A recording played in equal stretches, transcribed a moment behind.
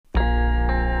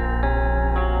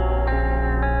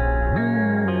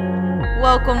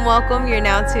Welcome, welcome. You're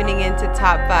now tuning into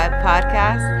Top 5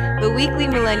 Podcast, the weekly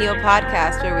millennial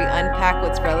podcast where we unpack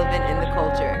what's relevant in the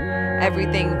culture.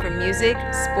 Everything from music,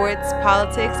 sports,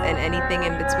 politics, and anything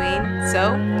in between.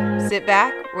 So, sit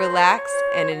back, relax,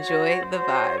 and enjoy the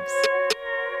vibes.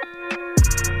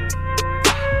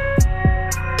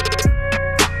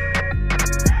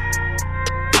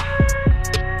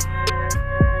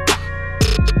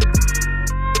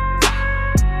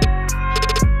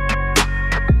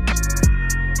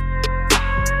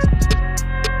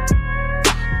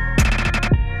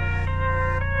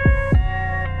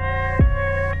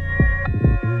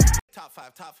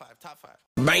 Top five.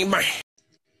 Bang, bang.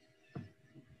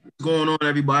 What's going on,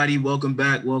 everybody? Welcome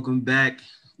back.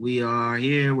 We are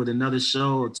here with another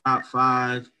show, Top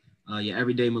 5, your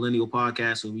everyday millennial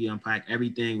podcast where we unpack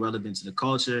everything relevant to the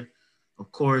culture.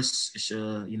 Of course,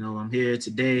 I'm here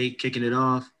today kicking it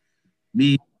off.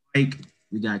 Me, Mike,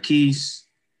 we got Keys.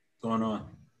 What's going on?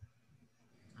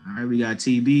 All right, we got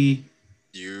TB.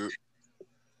 You.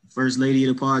 First lady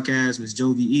of the podcast, Miss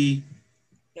Jovi E.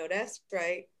 No, that's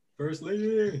right. First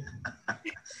lady.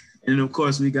 And of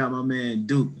course, we got my man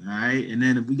Duke, all right? And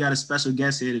then we got a special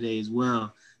guest here today as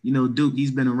well. You know, Duke,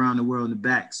 he's been around the world in the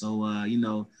back. So,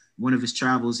 one of his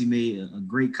travels, he made a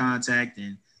great contact,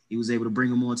 and he was able to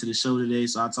bring him on to the show today.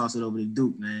 So I'll toss it over to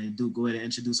Duke, man. Duke, go ahead and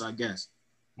introduce our guest.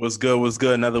 What's good?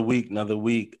 Another week.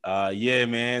 Yeah,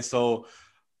 man. So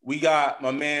we got my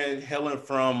man hailing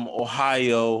from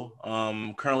Ohio,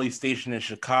 currently stationed in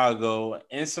Chicago.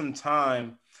 In some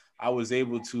time, I was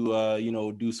able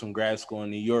to, do some grad school in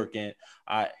New York, and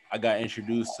I got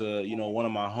introduced to, one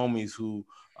of my homies who,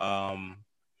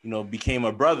 became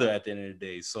a brother at the end of the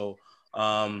day. So,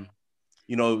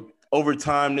 over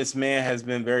time, this man has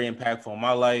been very impactful in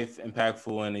my life,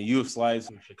 impactful in the youth's lives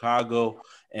in Chicago.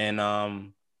 And,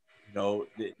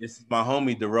 this is my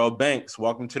homie, Darrell Banks.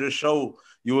 Welcome to the show.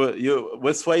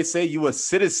 What's Sway say? You a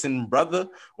citizen, brother.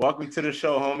 Welcome to the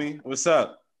show, homie. What's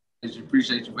up?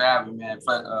 Appreciate you for having me, man.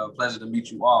 Pleasure to meet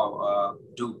you all.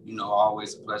 Duke,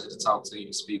 always a pleasure to talk to you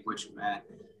and speak with you, man.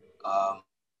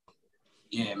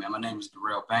 My name is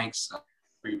Darrell Banks.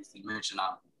 Previously mentioned,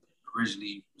 I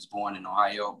originally was born in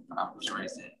Ohio, but I was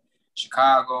raised in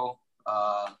Chicago.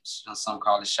 Some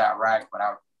call it Chirac, but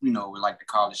I, would like to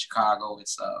call it Chicago.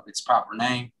 It's its proper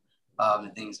name,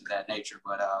 and things of that nature.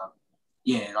 But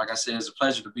like I said, it's a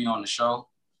pleasure to be on the show,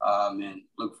 and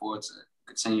look forward to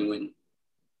continuing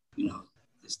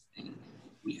this thing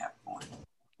we have going.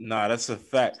 Nah, that's a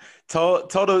fact. Tell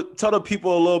the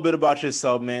people a little bit about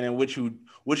yourself, man, and what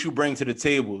you bring to the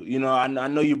table. I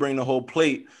know you bring the whole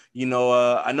plate. I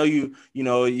know you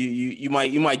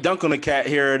might dunk on a cat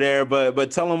here or there,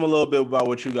 but tell them a little bit about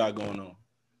what you got going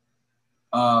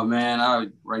on.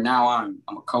 Right now I'm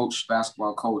a coach,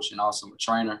 basketball coach, and also a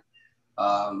trainer.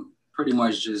 Pretty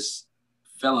much just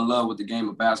fell in love with the game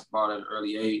of basketball at an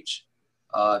early age,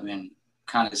 and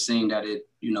kind of seeing that it,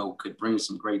 could bring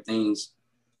some great things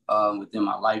within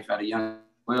my life at a young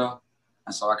age.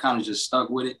 And so I kind of just stuck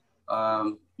with it,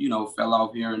 fell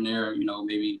off here and there,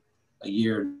 maybe a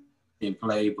year didn't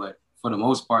play. But for the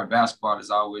most part, basketball has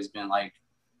always been like,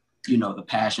 the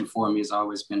passion for me has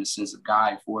always been a sense of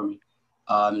guide for me.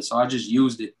 And so I just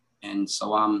used it. And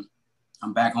so I'm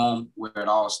back home where it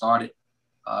all started,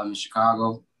 in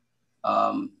Chicago,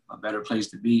 a better place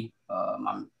to be.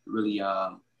 I'm really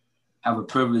have a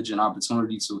privilege and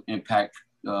opportunity to impact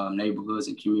neighborhoods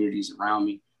and communities around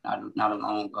me,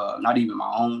 not even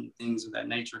my own, things of that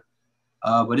nature.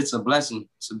 But it's a blessing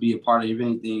to be a part of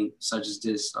anything such as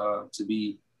this, to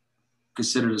be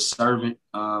considered a servant,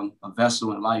 a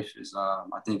vessel in life is,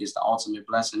 I think, is the ultimate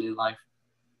blessing in life.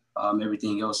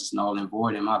 Everything else is null and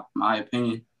void, in my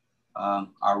opinion.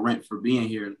 Our rent for being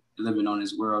here, living on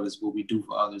this world, is what we do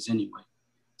for others anyway.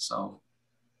 So,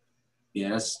 yeah,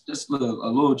 that's just a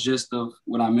little gist of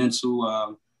what I'm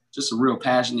into. Just a real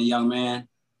passionate young man.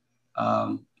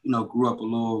 Grew up a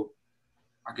little,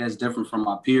 I guess, different from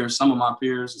my peers. Some of my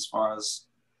peers, as far as,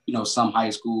 some high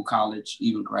school, college,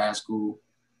 even grad school.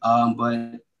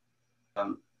 But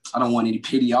I don't want any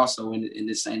pity also in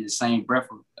the same breath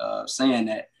of saying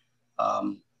that. I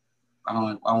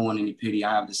don't want any pity.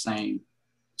 I have the same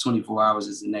 24 hours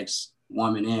as the next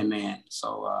woman and man.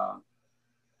 So,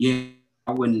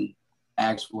 I wouldn't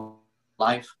ask for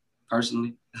life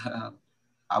personally.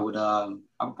 I would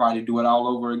probably do it all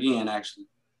over again, actually,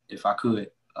 if I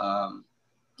could.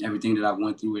 Everything that I've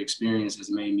went through, experience, has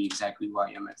made me exactly who I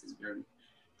am at this very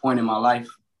point in my life.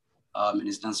 And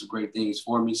it's done some great things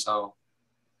for me. So,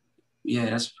 yeah,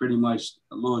 that's pretty much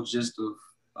a little gist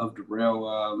of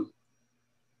Darrell.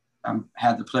 I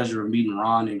had the pleasure of meeting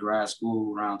Ron in grad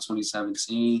school around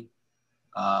 2017.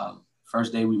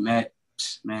 First day we met,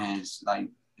 man,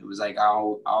 it was like I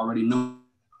already knew.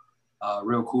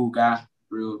 Real cool guy,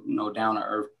 real, down to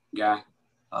earth guy.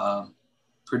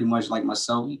 Pretty much like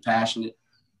myself, he passionate,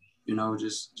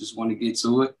 just want to get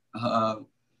to it.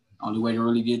 Only way to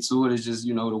really get to it is just,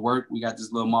 the work. We got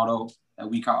this little motto that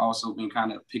we also been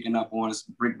kind of picking up on us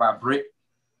brick by brick.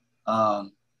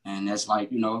 And that's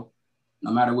like, no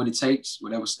matter what it takes,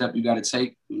 whatever step you got to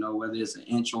take, whether it's an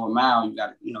inch or a mile, you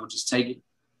got to, just take it,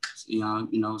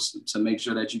 to make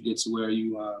sure that you get to where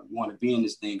you want to be in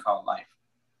this thing called life.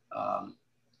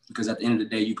 Because at the end of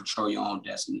the day, you control your own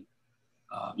destiny.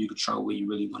 You control where you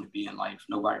really want to be in life.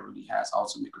 Nobody really has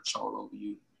ultimate control over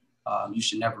you. You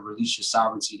should never release your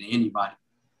sovereignty to anybody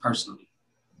personally.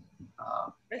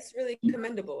 That's really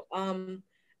commendable. I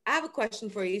have a question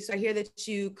for you. So I hear that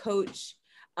you coach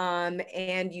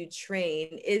and you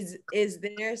train. Is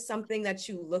there something that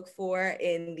you look for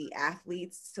in the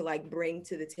athletes to like bring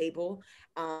to the table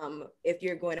if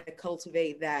you're going to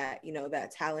cultivate that,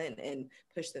 that talent and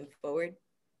push them forward?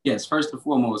 Yes, first and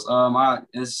foremost,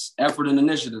 it's effort and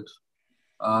initiative.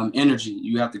 Energy,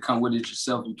 you have to come with it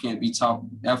yourself. You can't be taught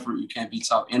effort. You can't be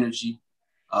taught energy.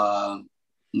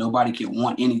 Nobody can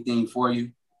want anything for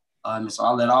you. And so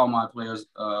I let all my players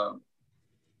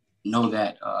know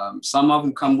that. Some of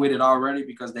them come with it already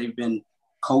because they've been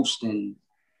coached and,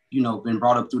 been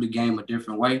brought up through the game a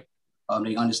different way.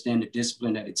 They understand the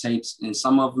discipline that it takes. And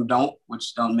some of them don't,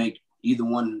 which don't make either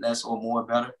one less or more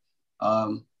better.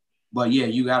 But yeah,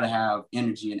 you got to have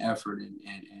energy and effort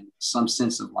and some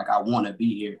sense of like, I want to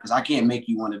be here, because I can't make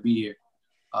you want to be here.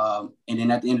 And then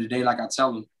at the end of the day, like I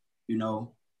tell them,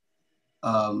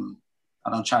 I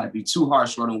don't try to be too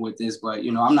harsh on them with this, but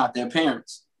I'm not their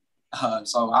parents.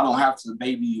 So I don't have to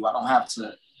baby you. I don't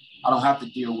have to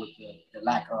deal with the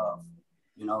lack of,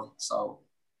 so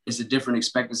it's a different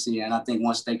expectancy. And I think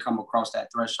once they come across that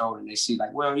threshold and they see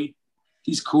like, well,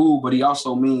 he's cool, but he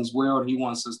also means well. He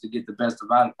wants us to get the best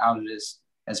out of this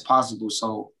as possible.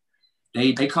 So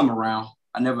they come around.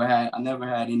 I never had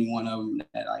any one of them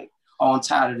that like, oh, I'm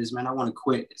tired of this, man. I want to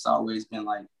quit. It's always been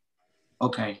like,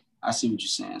 okay, I see what you're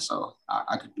saying. So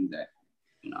I could do that,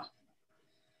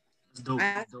 That's dope.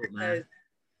 That's dope, man.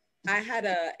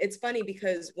 It's funny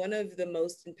because one of the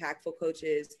most impactful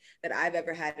coaches that I've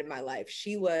ever had in my life,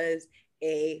 she was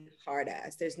a hard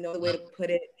ass. There's no way to put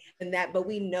it in that, but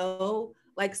we know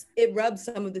like it rubs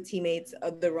some of the teammates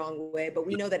the wrong way, but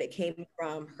we know that it came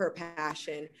from her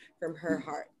passion, from her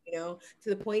heart, to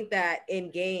the point that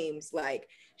in games, like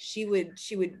she would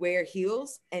wear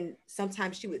heels and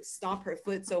sometimes she would stomp her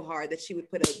foot so hard that she would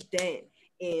put a dent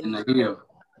in the heel.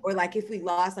 Or like if we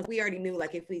lost, like we already knew,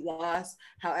 like if we lost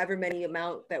however many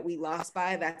amount that we lost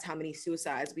by, that's how many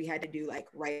suicides we had to do like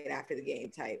right after the game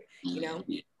type,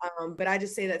 But I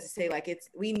just say that to say like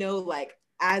we know like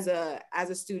as a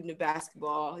student of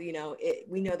basketball, we know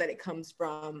that it comes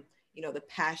from, the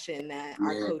passion that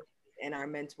our coaches and our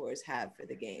mentors have for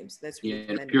the game. So that's really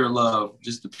the pure love,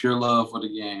 just the pure love for the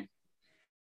game.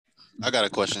 I got a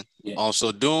question. Yeah.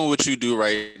 Also, doing what you do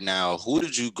right now, who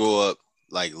did you grow up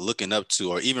like looking up to,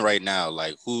 or even right now,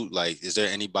 like who, like, is there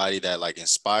anybody that like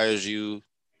inspires you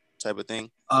type of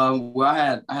thing? Well,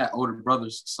 I had older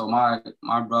brothers. So my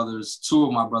brothers, two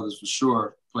of my brothers for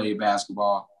sure played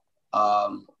basketball.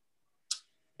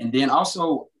 And then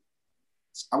also,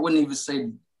 I wouldn't even say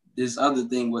this other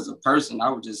thing was a person. I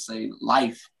would just say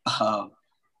life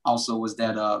also was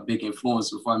that big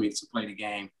influence for me to play the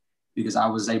game, because I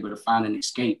was able to find an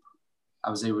escape. I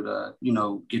was able to,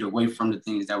 get away from the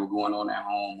things that were going on at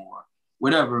home or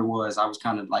whatever it was. I was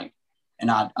kind of like, and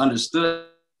I understood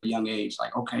at a young age,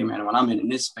 like, okay, man, when I'm in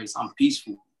this space, I'm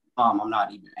peaceful. I'm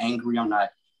not even angry. I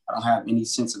don't have any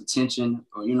sense of tension,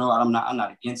 or, I'm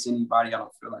not against anybody. I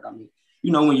don't feel like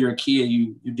when you're a kid,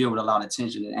 you deal with a lot of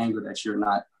tension and anger that you're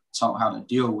not taught how to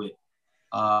deal with.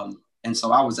 And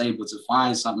so I was able to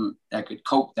find something that could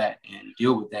cope that and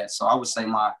deal with that. So I would say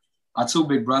my two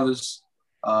big brothers,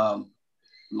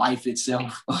 life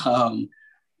itself. I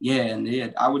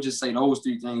would just say those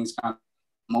three things kind of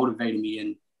motivated me.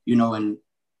 And, and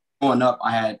growing up,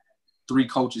 I had three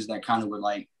coaches that kind of were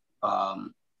like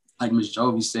Ms.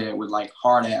 Jovi said, with like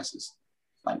hard asses,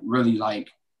 like really like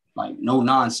no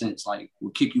nonsense, like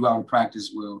we'll kick you out of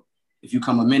practice. If you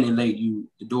come a minute late,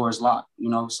 the door is locked,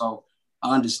 So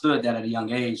I understood that at a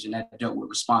young age, and that dealt with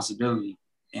responsibility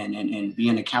and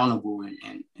being accountable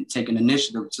and taking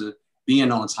initiative to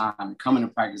being on time and coming to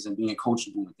practice and being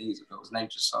coachable and things of those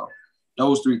nature. So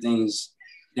those three things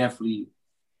definitely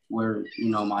were,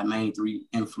 my main three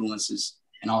influences,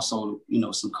 and also,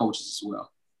 some coaches as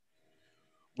well.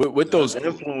 With those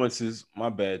influences, my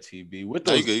bad, TB. With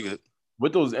those, you good.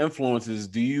 with those influences,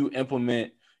 do you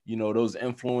implement, those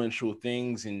influential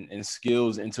things and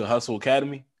skills into Hustle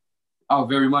Academy? Oh,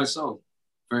 very much so.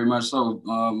 Very much so.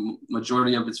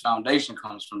 Majority of its foundation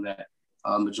comes from that.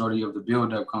 Majority of the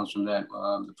buildup comes from that.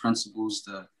 The principles,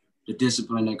 the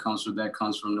discipline that comes from that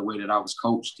comes from the way that I was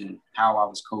coached and how I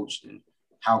was coached and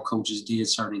how coaches did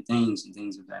certain things and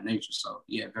things of that nature. So,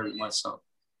 yeah, very much so.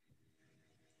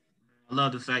 I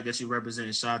love the fact that you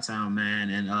represent Chi-Town, man.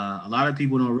 And a lot of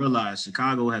people don't realize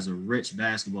Chicago has a rich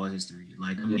basketball history.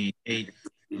 Like,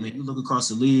 you look across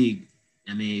the league.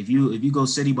 I mean, if you go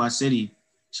city by city,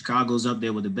 Chicago's up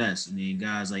there with the best. I mean,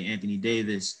 guys like Anthony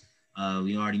Davis,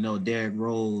 we already know Derrick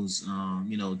Rose,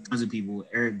 tons of people,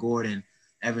 Eric Gordon,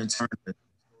 Evan Turner.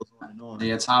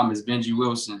 Isaiah Thomas, Benji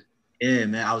Wilson. Yeah,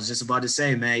 man. I was just about to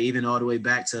say, man, even all the way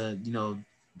back to,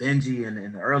 Benji and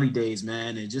in the early days,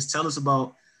 man. And just tell us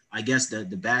about, I guess, the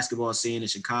basketball scene in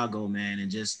Chicago, man. And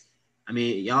just, I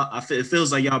mean, y'all, it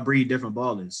feels like y'all breed different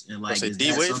ballers. And like,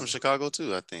 D Wade from Chicago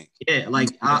too, I think. Yeah, like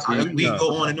we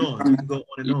go on and on. We can go on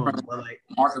and on. But like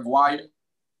Mark Aguirre.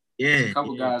 Yeah, a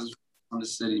couple guys from the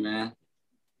city, man.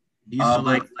 Do you feel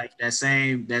like that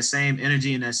same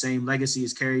energy and that same legacy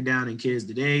is carried down in kids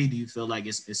today? Do you feel like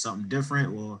it's something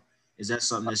different, or is that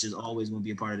something that's just always going to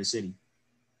be a part of the city?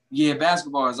 Yeah,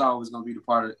 basketball is always going to be the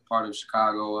part of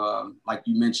Chicago. Like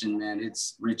you mentioned, man,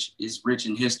 it's rich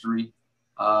in history.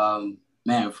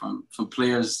 Man, from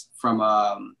players from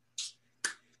a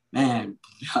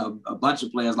bunch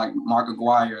of players like Mark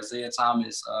Aguirre, Isaiah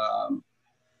Thomas,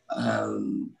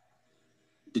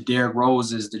 the Derrick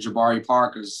Roses, the Jabari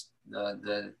Parkers,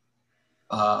 the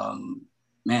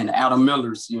Adam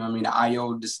Millers, the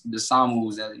Ayo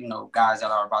DeSamus, that, guys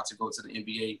that are about to go to the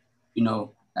NBA,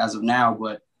 as of now.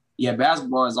 But yeah,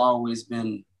 basketball has always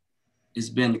been, it's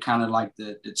been kind of like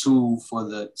the tool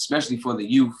especially for the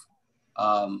youth.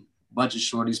 Bunch of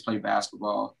shorties play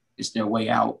basketball. It's their way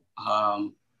out. A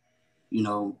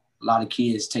lot of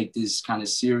kids take this kind of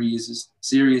serious.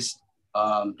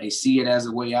 They see it as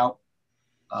a way out.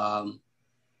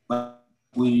 But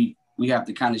we have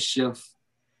to kind of shift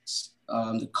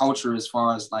the culture as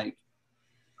far as like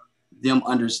them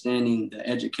understanding the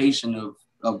education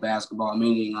of basketball,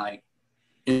 meaning like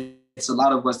it's a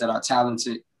lot of us that are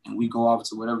talented and we go off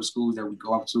to whatever schools that we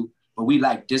go off to, but we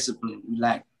lack discipline. We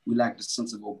lack the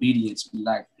sense of obedience. And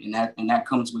that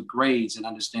comes with grades and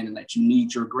understanding that you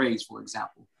need your grades, for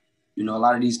example. A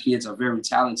lot of these kids are very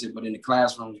talented, but in the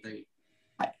classrooms, and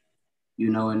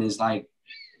it's like,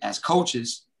 as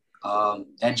coaches,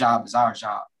 that job is our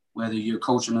job. Whether you're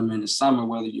coaching them in the summer,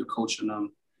 whether you're coaching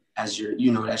them as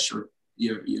that's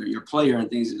your player and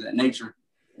things of that nature,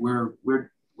 we're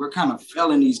kind of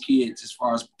failing these kids as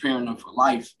far as preparing them for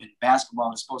life. And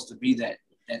basketball is supposed to be that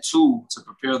tool to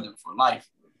prepare them for life.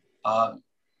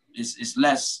 It's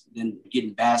less than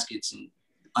getting baskets and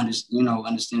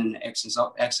understanding the X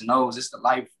and O's. It's the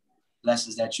life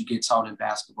lessons that you get taught in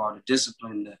basketball, the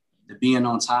discipline, the being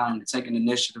on time, the taking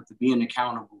initiative, the being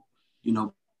accountable.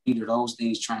 Either those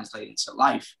things translate into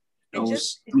life.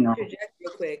 Just interject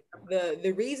real quick.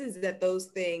 The reasons that those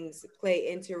things play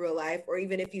into real life, or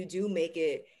even if you do make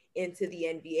it into the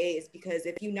NBA, is because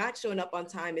if you're not showing up on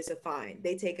time, it's a fine.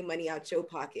 They taking money out your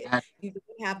pocket. You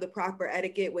don't have the proper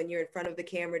etiquette when you're in front of the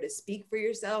camera to speak for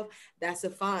yourself, that's a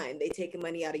fine. They taking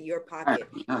money out of your pocket.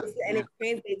 And it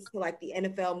translates to like the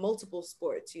NFL, multiple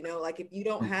sports, like if you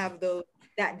don't have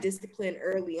that discipline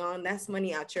early on, that's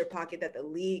money out your pocket that the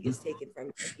league is taking from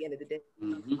you at the end of the day.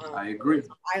 I agree.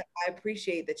 I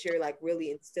appreciate that you're like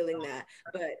really instilling that,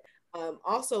 but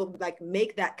also like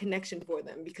make that connection for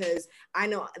them, because I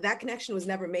know that connection was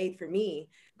never made for me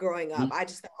growing up. I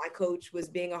just thought my coach was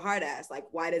being a hard ass. Like,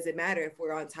 why does it matter if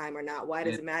we're on time or not? Why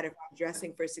does it matter if I'm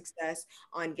dressing for success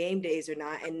on game days or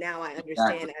not? And now I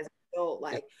understand as an adult,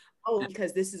 like,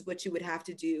 because this is what you would have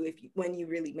to do when you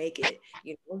really make it,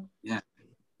 Yeah.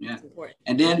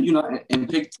 And then, and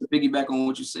to piggyback on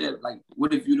what you said, like,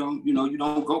 what if you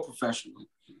don't go professionally?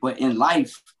 But in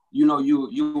life, you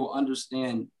will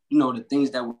understand, the things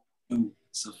that will be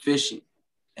sufficient.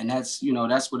 And that's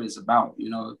what it's about.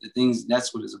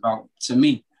 That's what it's about to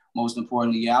me, most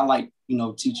importantly. Yeah, I like,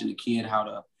 teaching the kid how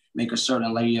to make a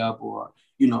certain layup or,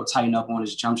 tighten up on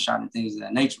his jump shot and things of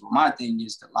that nature. But my thing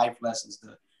is the life lessons,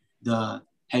 the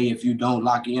hey, if you don't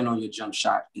lock in on your jump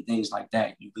shot and things like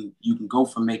that, you can go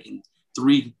from making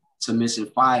 3 to missing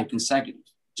 5 consecutive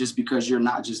just because you're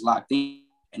not just locked in.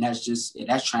 And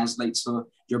that translates to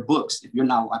your books. If you're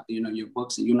not locked in on your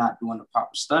books and you're not doing the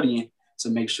proper studying to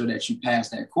make sure that you pass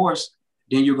that course,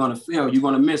 then you're going to fail. You're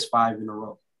going to miss 5 in a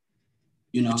row.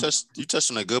 You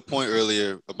touched on a good point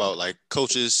earlier about like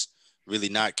coaches really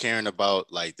not caring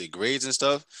about like the grades and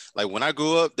stuff. Like when I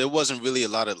grew up, there wasn't really a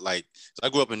lot of like, I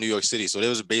grew up in New York City, so there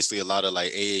was basically a lot of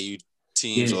like AAU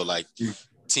teams or like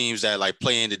teams that like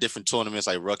play in the different tournaments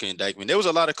like Rucker and Dykeman. There was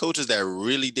a lot of coaches that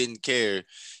really didn't care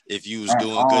if you was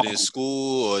doing good in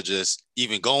school or just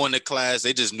even going to class.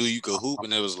 They just knew you could hoop,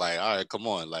 and it was like, all right, come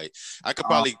on. Like I could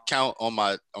probably count on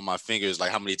my fingers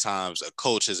like how many times a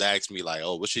coach has asked me like,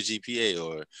 oh, what's your GPA?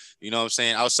 Or you know what I'm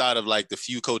saying? Outside of like the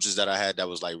few coaches that I had that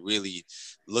was like really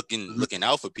looking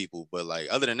out for people. But like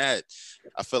other than that,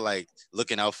 I feel like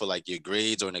looking out for like your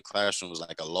grades or in the classroom was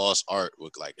like a lost art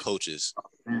with like coaches.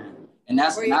 And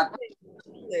that's not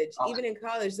college. Even in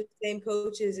college, the same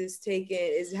coaches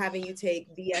is having you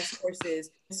take BS courses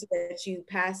so that you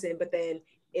pass it. But then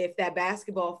if that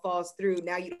basketball falls through,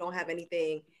 now you don't have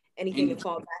anything to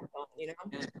fall back on, you know?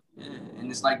 Yeah. And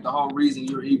it's like the whole reason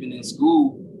you're even in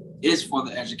school is for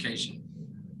the education,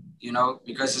 you know,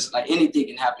 because it's like anything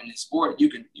can happen in sport. You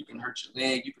can hurt your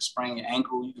leg, you can sprain your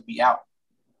ankle, you could be out,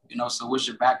 you know. So with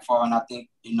your back fall, and I think,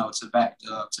 you know, to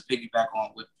piggyback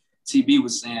on what TB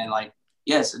was saying, like,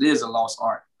 yes, it is a lost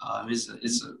art.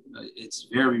 It's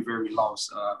very, very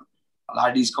lost. A lot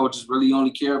of these coaches really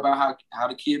only care about how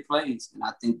the kid plays, and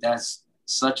I think that's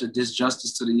such a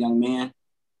disjustice to the young man,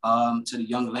 to the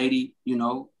young lady, you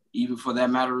know, even for that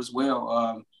matter as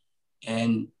well.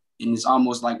 And it's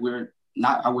almost like we're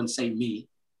not. I wouldn't say me,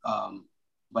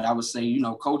 but I would say, you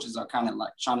know, coaches are kind of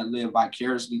like trying to live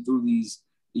vicariously through these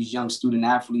young student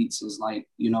athletes. Is like,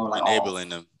 you know, like enabling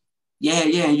them. Yeah,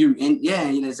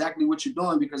 and exactly what you're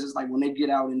doing, because it's like when they get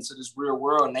out into this real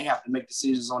world and they have to make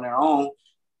decisions on their own,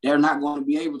 they're not going to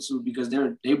be able to, because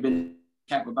they've been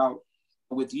kept about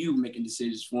with you making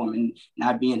decisions for them and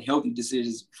not being healthy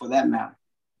decisions for that matter.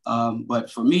 But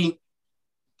for me,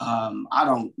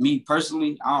 me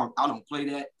personally, I don't play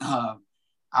that.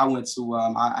 I went to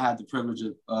I had the privilege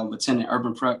of attending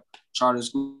Urban Prep Charter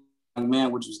School, Young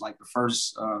Man, which was like the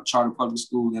first charter public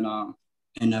school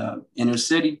in the inner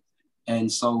city. And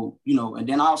so, you know, and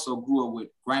then I also grew up with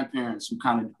grandparents who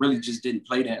kind of really just didn't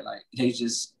play that. Like they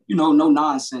just, you know, no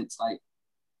nonsense. Like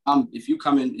if you're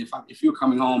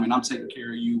coming home and I'm taking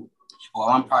care of you, or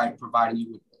I'm probably providing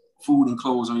you with food and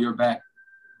clothes on your back,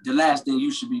 the last thing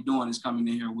you should be doing is coming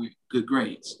in here with good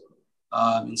grades.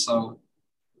 And so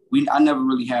I never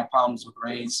really had problems with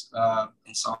grades.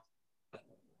 And so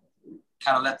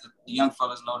kind of let the young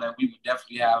fellas know that we would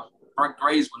definitely have,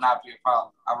 grades would not be a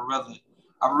problem.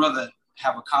 I would rather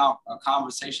have a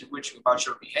conversation with you about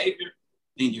your behavior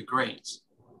than your grades,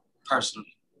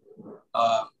 personally.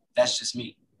 That's just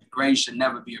me. Grades should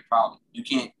never be a problem. You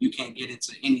can't get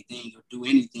into anything or do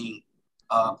anything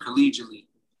collegially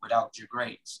without your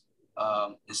grades.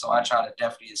 And so I try to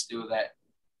definitely instill that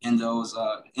in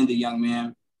the young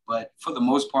men. But for the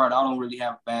most part, I don't really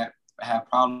have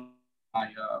problems.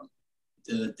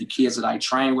 The kids that I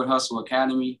train with Hustle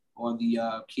Academy, or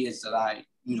the kids that I,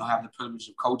 you know, have the privilege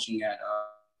of coaching at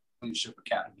Leadership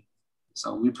Academy.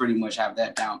 So we pretty much have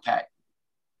that down pat.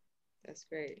 That's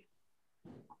great.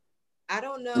 I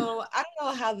don't know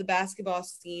how the basketball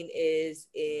scene is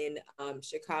in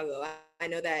Chicago. I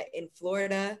know that in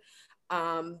Florida,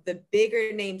 the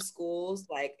bigger name schools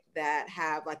like that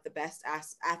have like the best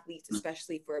athletes,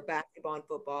 especially for basketball and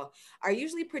football, are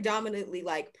usually predominantly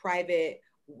like private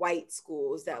white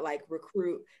schools that like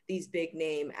recruit these big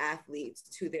name athletes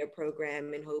to their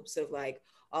program in hopes of like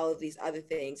all of these other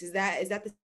things. Is that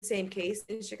the same case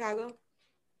in Chicago?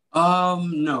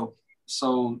 No.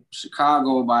 So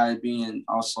Chicago, by being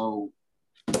also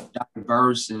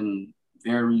diverse and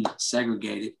very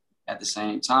segregated at the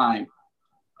same time,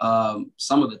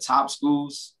 some of the top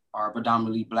schools are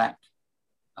predominantly Black.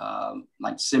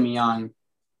 Like Simeon,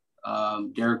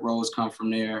 Derrick Rose come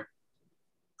from there.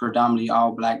 Predominantly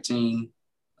all Black team.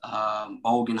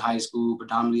 Bogan High School,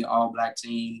 predominantly all Black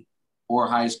team. Or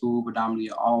High School,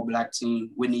 predominantly all Black team.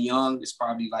 Whitney Young is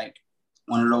probably like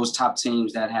one of those top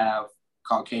teams that have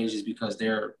Caucasians, because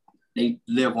they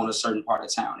live on a certain part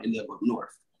of town. They live up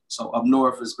north. So up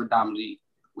north is predominantly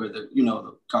where the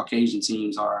Caucasian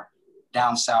teams are.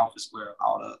 Down south is where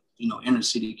all the, inner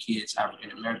city kids,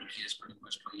 African American kids pretty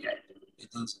much play at, and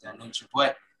things of that nature.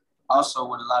 But also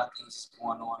what a lot of things is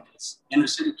going on is inner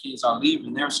city kids are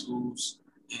leaving their schools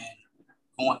and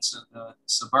going to the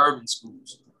suburban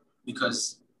schools,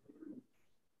 because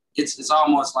it's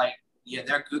almost like, yeah,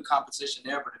 they're good competition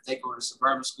there, but if they go to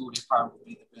suburban school, they probably will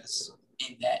be the best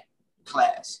in that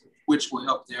class, which will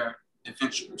help their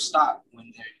eventual stop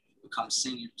when they become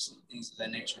seniors and things of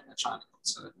that nature. They're trying to go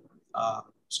to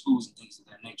schools and things of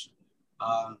that nature.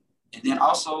 And then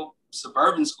also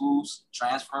suburban schools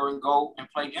transfer and go and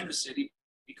play inner city,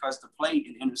 because the play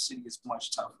in inner city is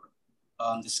much tougher.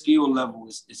 The skill level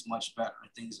is much better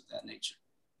and things of that nature.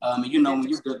 And, you know, when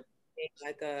you're good,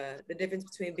 like the difference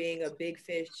between being a big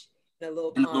fish in a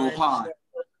little in pond, a little pond,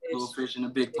 little fish in a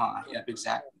big pond. Yep,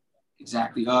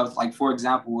 exactly. Like for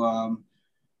example,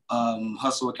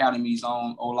 Hustle Academy's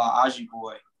own Ola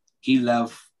Ajiboye,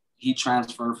 he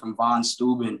transferred from Von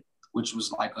Steuben, which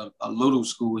was like a little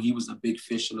school. He was a big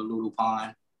fish in a little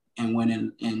pond, and went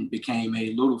in and became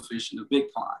a little fish in a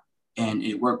big pond. And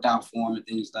it worked out for him and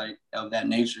things like of that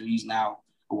nature. He's now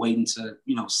waiting to,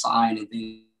 you know, sign and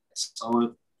things.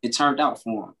 So it turned out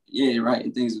for him. Yeah, right,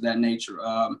 and things of that nature.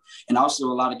 And also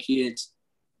a lot of kids.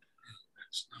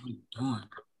 What are you doing?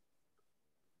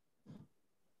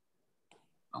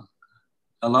 Oh.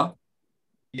 Hello?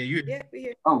 Yeah, we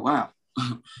hear. Oh, wow.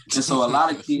 And so a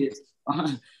lot of kids,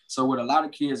 so what a lot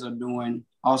of kids are doing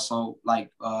also,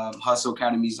 like Hustle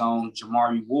Academy's own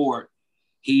Jamari Ward,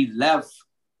 he left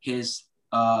his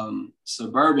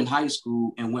suburban high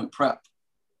school and went prep.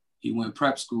 He went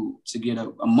prep school to get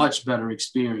a much better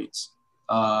experience,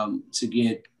 to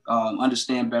get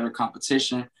understand better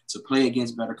competition, to play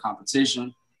against better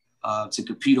competition, to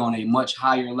compete on a much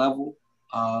higher level.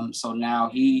 So now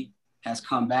he has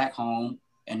come back home,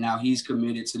 and now he's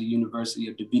committed to the University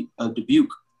of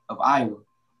Dubuque of Iowa.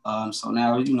 So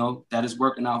now, you know, that is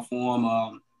working out for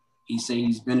him. He said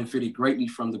he's benefited greatly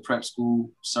from the prep school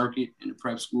circuit and the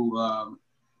prep school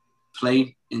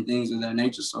play and things of that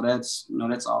nature. So that's, you know,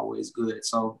 that's always good.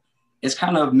 So it's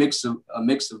kind of a mix of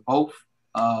both.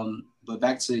 But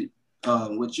back to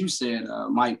what you said,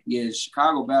 Mike, yeah,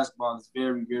 Chicago basketball is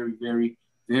very, very, very,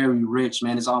 very rich,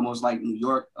 man. It's almost like New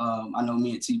York. I know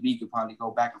me and TB could probably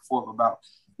go back and forth about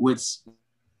which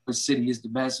city is the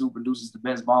best, who produces the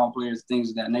best ball players, things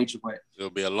of that nature. But it'll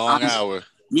be a long hour.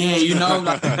 Yeah, you know,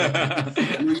 like,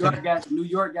 New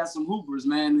York got some hoopers,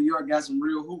 man. New York got some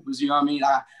real hoopers. You know what I mean?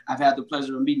 I've had the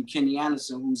pleasure of meeting Kenny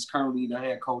Anderson, who's currently the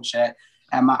head coach at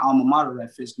my alma mater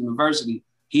at Fisk University.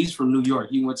 He's from New York.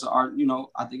 He went to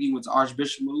I think he went to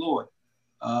Archbishop Malloy.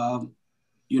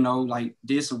 You know, like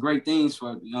did some great things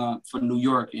for New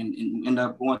York and ended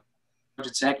up going to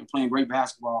Tech and playing great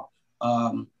basketball.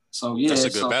 So yeah, that's a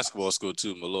good basketball school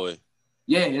too, Malloy.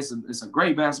 Yeah, it's a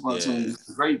great basketball team. It's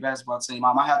a great basketball team.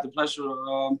 I might have the pleasure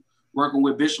of working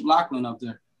with Bishop Lachlan up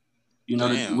there. You know,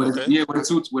 where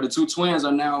the two twins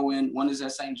are now in. One is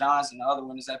at St. John's and the other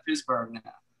one is at Pittsburgh now.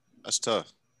 That's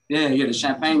tough. Yeah, the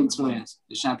Champagne twins.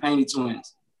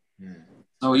 Yeah.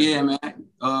 So yeah,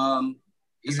 man.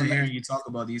 Even hearing you talk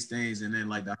about these things and then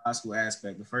like the high school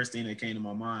aspect, the first thing that came to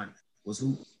my mind was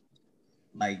hoop.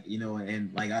 Like, you know,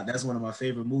 and like that's one of my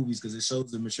favorite movies because it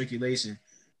shows the matriculation.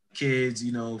 Kids,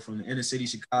 you know, from the inner city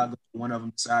Chicago, one of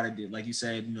them decided that, like you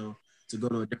said, you know, to go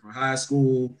to a different high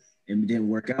school and it didn't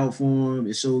work out for them.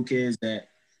 It showed kids that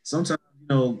sometimes, you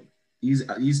know,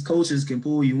 these coaches can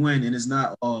pull you in and it's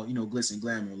not all, you know, glitz and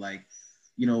glamour. Like,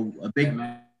 you know, a big you know,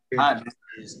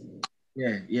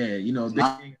 a big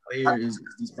thing out here is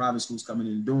these private schools coming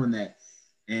in and doing that.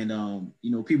 And,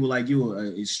 you know, people like you are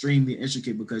extremely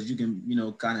intricate because you can, you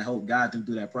know, kind of help guide them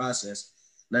through that process,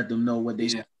 let them know what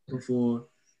they're looking for.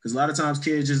 Because a lot of times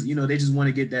kids just, you know, they just want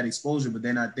to get that exposure, but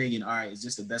they're not thinking, all right, is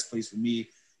this the best place for me?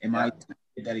 Am I going to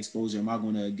get that exposure? Am I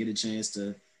going to get a chance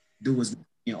to do what's,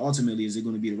 you know, ultimately, is it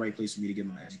going to be the right place for me to get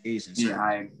my education? So,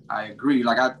 yeah, I agree.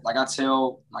 Like I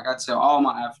tell all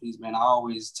my athletes, man, I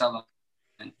always tell them,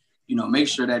 and, you know, make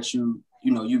sure that you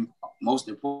most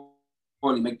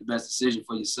importantly make the best decision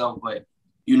for yourself. But,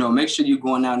 you know, make sure you're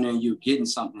going out there and you're getting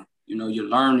something, you know, you're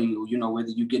learning, or, you know, whether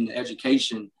you're getting the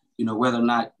education, you know, whether or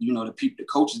not, you know, the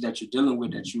coaches that you're dealing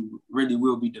with, that you really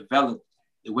will be developed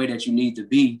the way that you need to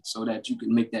be so that you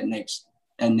can make that next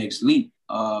leap.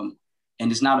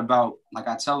 And it's not about, like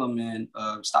I tell them, man,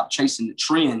 stop chasing the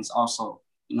trends also.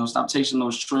 You know, stop chasing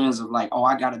those trends of like, oh,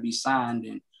 I got to be signed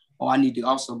and, oh, I need to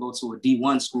also go to a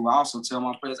D1 school. I also tell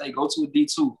my players, hey, go to a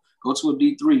D2, go to a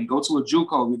D3, go to a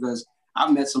JUCO, because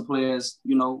I've met some players,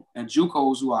 you know, at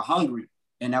JUCOs who are hungry.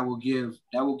 And that will give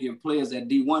players at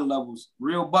D1 levels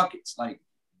real buckets, like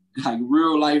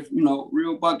real life, you know,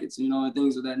 real buckets, you know, and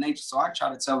things of that nature. So I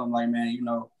try to tell them, like, man, you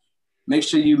know, make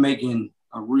sure you're making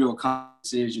a real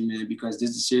decision, man, because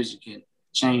this decision can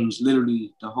change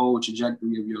literally the whole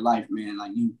trajectory of your life, man.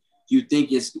 Like you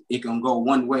think it can go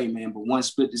one way, man, but one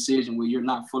split decision where you're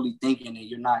not fully thinking and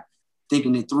you're not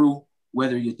thinking it through,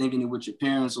 whether you're thinking it with your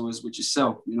parents or it's with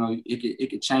yourself, you know, it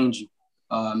could change you,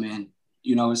 man.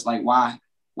 You know, it's like, why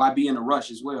be in a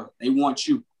rush as well? They want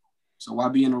you. So why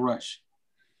be in a rush?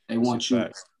 They want you.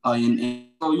 And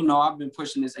so, you know, I've been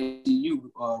pushing this ACU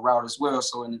route as well.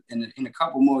 So in a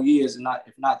couple more years, and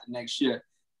if not the next year,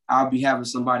 I'll be having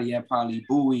somebody at probably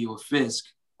Bowie or Fisk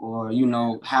or, you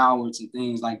know, Howards and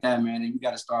things like that, man. And you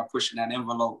got to start pushing that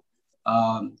envelope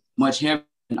much heavier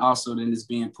also than it's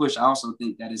being pushed. I also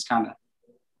think that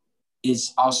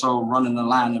it's also running the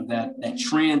line of that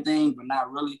trend thing, but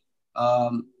not really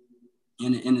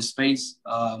in the space.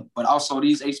 But also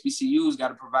these HBCUs got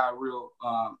to provide real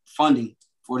funding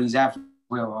for these athletes.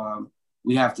 Well,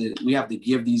 we have to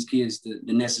give these kids the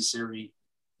necessary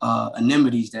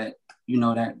amenities that, you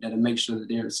know, that'll make sure that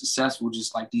they're successful,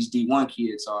 just like these D1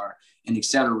 kids are, and et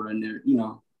cetera, and their, you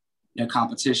know, their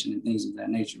competition and things of that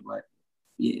nature. But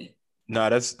yeah. No,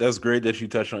 that's great that you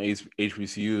touched on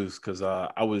HBCUs, because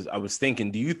I was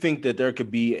thinking, do you think that there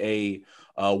could be a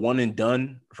one and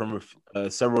done from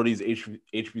several of these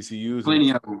HBCUs?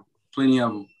 Plenty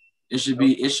of them. It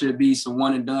should be some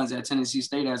one and dones at Tennessee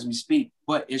State as we speak,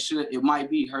 but it might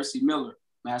be Hersey Miller,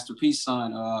 Masterpiece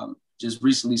son, just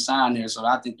recently signed there, so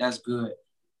I think that's good.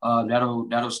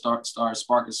 That'll start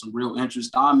sparking some real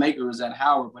interest. Don Maker is at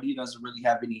Howard, but he doesn't really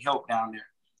have any help down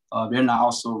there. They're not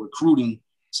also recruiting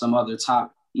some other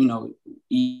top, you know,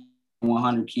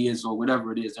 E100 kids or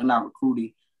whatever it is. They're not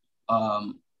recruiting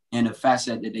in a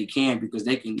facet that they can, because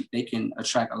they can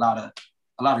attract a lot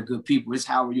of good people. It's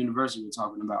Howard University we're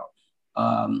talking about.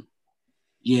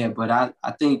 Yeah, but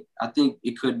I think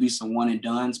it could be some one and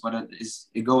dones, but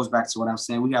it goes back to what I'm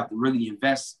saying. We have to really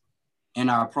invest in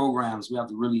our programs. We have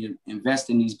to really invest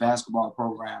in these basketball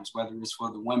programs, whether it's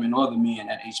for the women or the men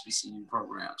at HBCU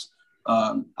programs.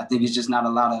 I think it's not a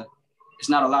lot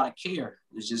of care.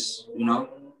 It's just, you know,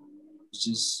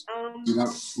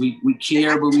 we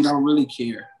care, but we don't really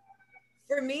care.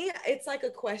 For me, it's like a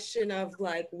question of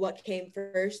like, what came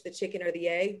first, the chicken or the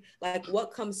egg? Like,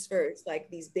 what comes first? Like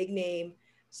these big name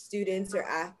students or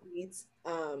athletes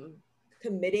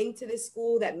committing to this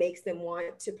school that makes them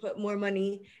want to put more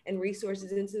money and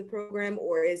resources into the program?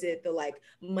 Or is it the like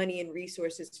money and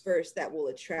resources first that will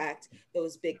attract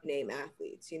those big name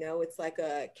athletes? You know, it's like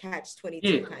a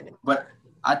catch-22 kind of. But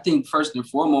I think first and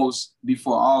foremost,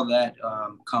 before all that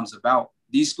comes about,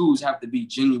 these schools have to be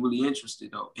genuinely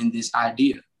interested though in this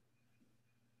idea.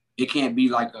 It can't be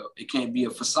a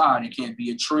facade. It can't be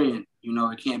a trend. You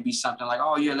know, it can't be something like,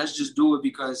 oh yeah, let's just do it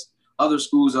because other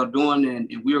schools are doing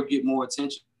it and we'll get more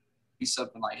attention. It'd be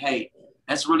something like, hey,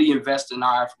 let's really invest in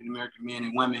our African-American men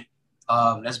and women.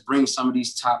 Let's bring some of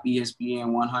these top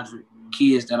ESPN 100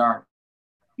 kids that are,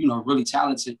 you know, really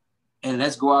talented, and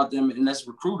let's go out there and let's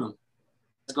recruit them.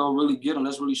 Let's go really get them.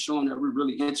 Let's really show them that we're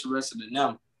really interested in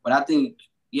them. But I think,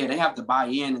 yeah, they have to buy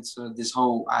into this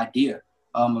whole idea.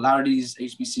 A lot of these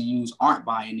HBCUs aren't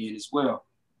buying in as well.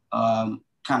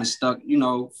 Kind of stuck, you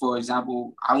know, for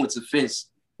example, I went to Fisk.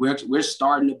 We're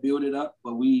starting to build it up,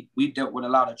 but we dealt with a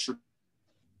lot of,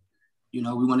 you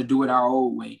know, we want to do it our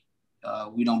old way.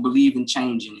 We don't believe in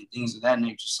changing and things of that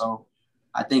nature. So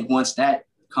I think once that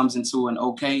comes into an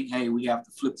okay, hey, we have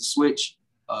to flip the switch.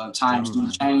 Times do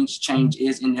change. Change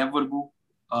is inevitable,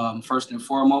 first and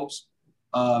foremost.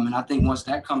 And I think once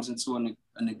that comes into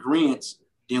an agreement,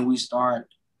 then we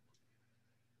start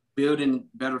building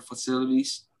better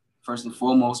facilities, first and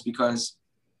foremost, because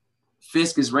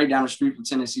Fisk is right down the street from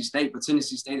Tennessee State, but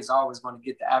Tennessee State is always going to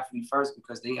get the athlete first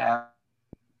because they have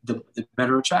the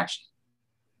better attraction.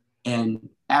 And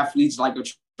athletes like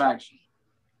attraction.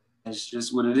 That's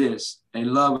just what it is. They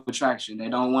love attraction. They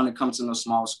don't want to come to no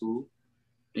small school.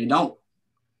 They don't.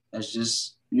 That's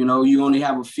just, you know, you only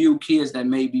have a few kids that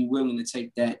may be willing to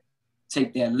take that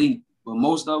leap. But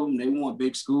most of them, they want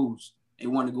big schools. They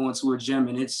want to go into a gym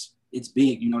and it's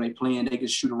big. You know, they can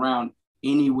shoot around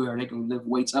anywhere. They can lift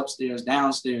weights upstairs,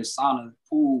 downstairs, sauna,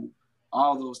 pool,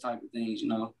 all those type of things, you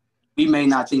know. We may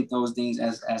not think those things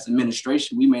as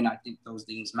administration, we may not think those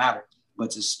things matter.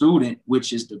 But to student,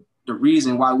 which is the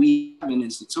reason why we have an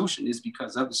institution, is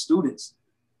because of the students.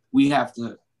 We have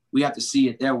to see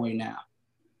it their way now.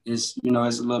 It's, you know,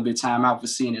 it's a little bit time out for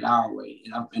seeing it our way.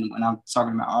 And when I'm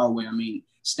talking about our way, I mean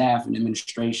staff and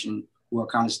administration who are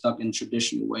kind of stuck in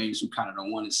traditional ways, who kind of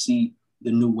don't want to see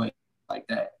the new way like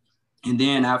that. And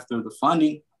then after the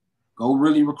funding, go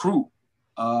really recruit.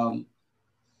 I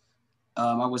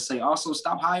would say also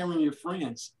stop hiring your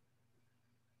friends.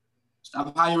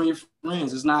 Stop hiring your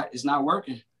friends. It's not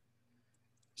working.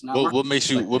 It's not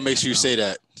working. What makes you say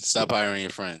that? Stop hiring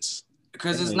your friends.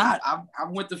 Because it's not. I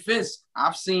went to Fisk.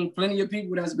 I've seen plenty of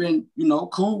people that's been, you know,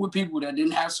 cool with people that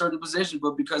didn't have certain positions,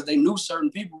 but because they knew certain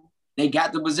people, they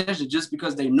got the position just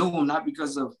because they knew them, not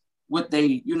because of what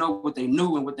they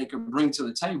knew and what they could bring to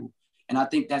the table. And I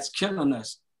think that's killing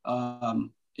us.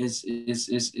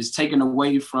 Is taken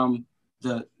away from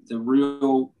the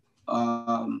real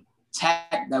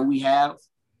tact that we have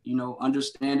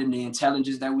understanding the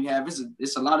intelligence that we have.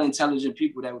 It's a lot of intelligent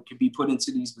people that can be put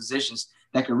into these positions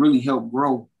that can really help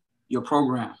grow your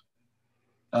program.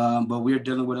 But we're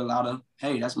dealing with a lot of,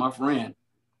 hey, that's my friend.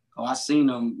 Oh, I seen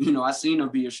him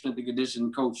be a strength and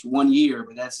conditioning coach 1 year,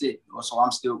 but that's it. So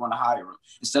I'm still going to hire him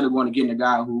instead of going to getting a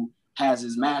guy who has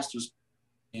his master's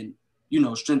and,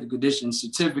 strength and conditioning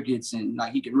certificates, and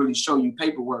like he can really show you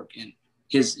paperwork and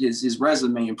his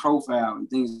resume and profile and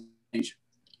things of that nature.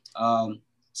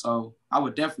 So I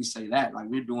would definitely say that, like,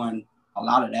 we're doing a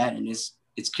lot of that, and it's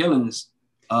killing us.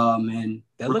 And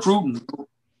that recruiting.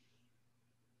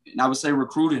 And I would say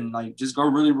recruiting, like, just go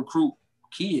really recruit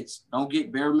kids. Don't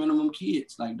get bare minimum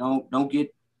kids. Like, don't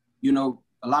get,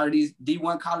 a lot of these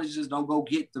D1 colleges don't go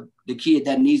get the kid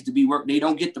that needs to be worked. They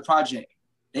don't get the project.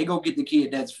 They go get the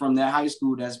kid that's from their high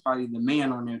school that's probably the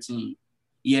man on their team.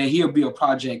 Yeah, he'll be a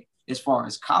project as far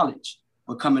as college.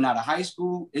 But coming out of high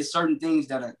school, it's certain things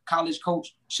that a college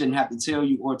coach shouldn't have to tell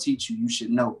you or teach you. You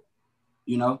should know,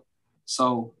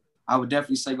 So I would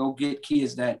definitely say go get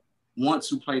kids that want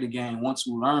to play the game, want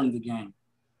to learn the game.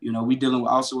 We dealing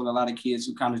with a lot of kids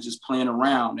who kind of just playing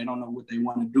around. They don't know what they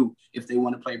want to do, if they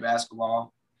want to play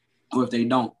basketball or if they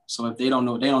don't. So if they don't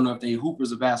know if they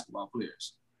hoopers or basketball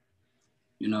players,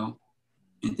 and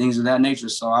things of that nature.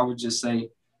 So I would just say,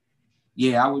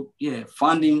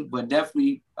 funding, but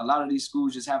definitely a lot of these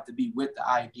schools just have to be with the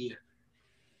idea,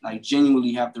 like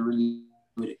genuinely have to really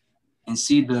with it and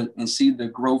see the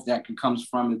growth that can come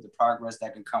from it, the progress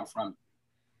that can come from it.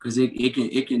 Because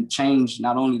it can change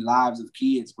not only lives of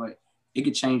kids, but it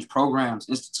can change programs,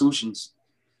 institutions,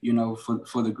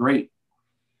 for the great.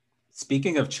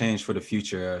 Speaking of change for the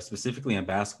future, specifically in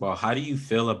basketball, how do you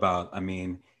feel about,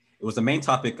 it was the main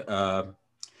topic a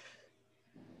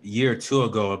year or two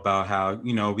ago about how,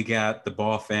 we got the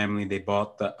Ball family, they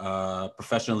bought the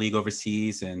professional league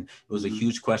overseas, and it was a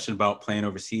huge question about playing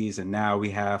overseas. And now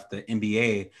we have the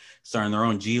NBA starting their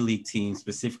own G League team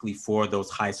specifically for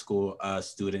those high school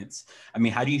students.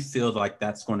 How do you feel like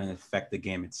that's going to affect the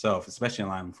game itself, especially in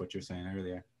line with what you were saying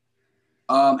earlier?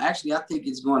 Actually, I think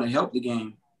it's going to help the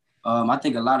game. I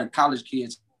think a lot of college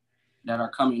kids that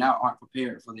are coming out aren't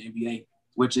prepared for the NBA,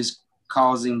 which is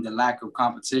causing the lack of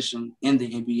competition in the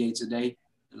NBA today,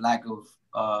 the lack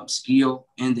of skill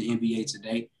in the NBA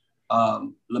today.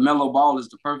 LaMelo Ball is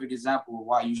the perfect example of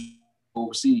why you go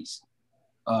overseas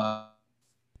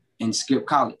and skip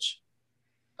college.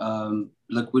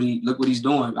 Look what he's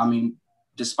doing.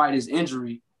 Despite his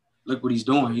injury, look what he's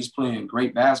doing. He's playing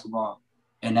great basketball,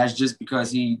 and that's just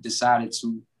because he decided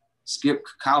to skip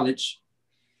college,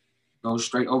 go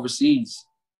straight overseas.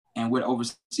 And what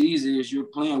overseas is, you're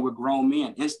playing with grown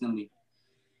men instantly.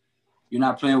 You're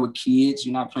not playing with kids.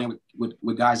 You're not playing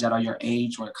with guys that are your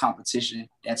age or a competition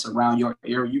that's around your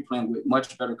area. You're playing with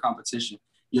much better competition.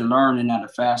 You're learning at a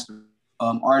faster.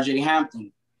 R.J.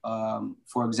 Hampton,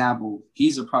 for example,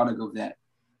 he's a product of that.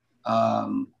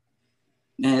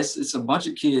 It's a bunch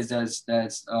of kids that's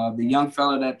the young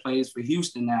fella that plays for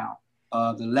Houston now,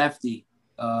 the lefty.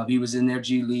 He was in their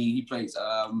G League. He plays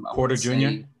Porter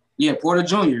Jr. Yeah, Porter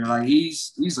Jr. Like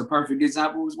he's a perfect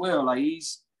example as well. Like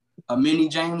he's a mini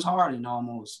James Harden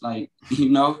almost. Like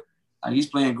like he's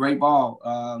playing great ball.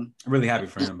 I'm really happy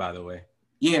for him, by the way.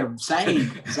 Yeah,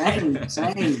 same. And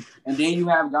then you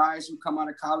have guys who come out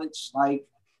of college like,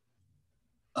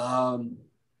 not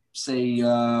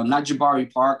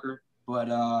Jabari Parker, but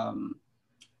Jahlil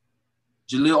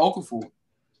Okafor.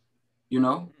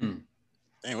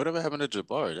 Dang, whatever happened to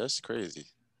Jabari? That's crazy.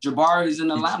 Jabari is in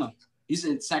Atlanta. He's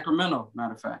in Sacramento,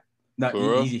 matter of fact.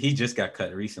 No, he just got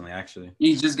cut recently, actually.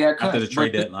 He just got cut. After the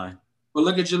trade deadline. But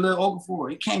look at Jahlil Okafor.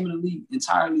 He came in the league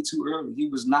entirely too early. He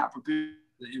was not prepared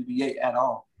for the NBA at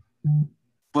all.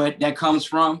 But that comes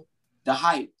from the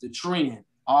hype, the trend.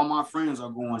 All my friends are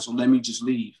going, so let me just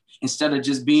leave. Instead of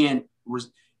just being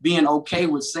okay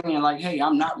with saying, like, hey,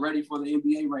 I'm not ready for the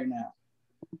NBA right now.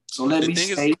 So let me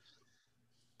stay.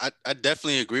 I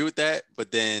definitely agree with that,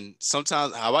 but then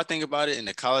sometimes how I think about it in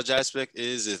the college aspect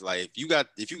is like if you got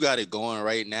it going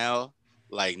right now,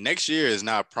 like next year is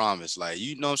not promised. Like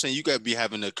you know what I'm saying, you got to be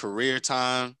having a career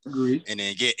time. Agreed. And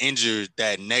then get injured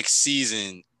that next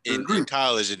season in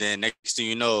college, and then next thing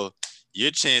you know, your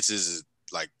chances is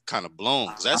like kind of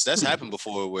blown. That's happened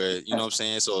before where you know what I'm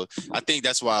saying. So I think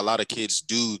that's why a lot of kids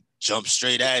do jump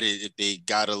straight at it if they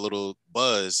got a little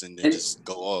buzz and then just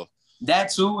go off.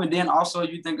 That too, and then also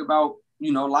you think about,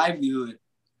 livelihood.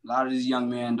 A lot of these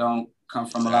young men don't come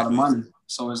from a lot of money.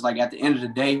 So it's like at the end of the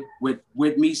day, with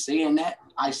me saying that,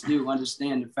 I still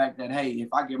understand the fact that, hey,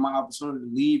 if I get my opportunity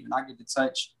to leave and I get to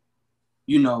touch,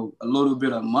 you know, a little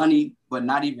bit of money, but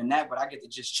not even that, but I get to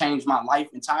just change my life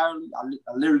entirely. I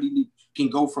literally can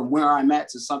go from where I'm at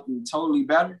to something totally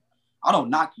better. I don't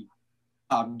knock you.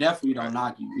 I definitely don't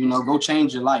knock you. You know, go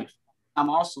change your life. I'm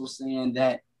also saying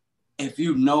that if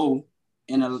you know,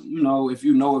 if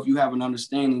you have an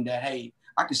understanding that, hey,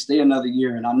 I can stay another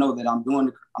year, and I know that I'm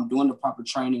doing the proper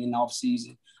training in the off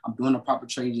season. I'm doing the proper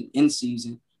training in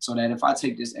season, so that if I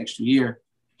take this extra year,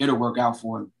 it'll work out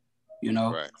for me. You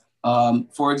know. Right.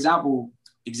 For example,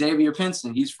 Xavier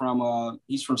Pinson, he's from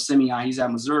Simeon. He's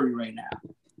at Missouri right now.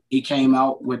 He came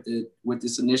out with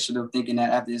this initiative thinking that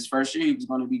after his first year, he was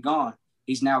going to be gone.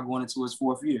 He's now going into his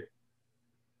fourth year.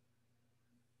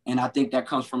 And I think that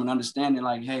comes from an understanding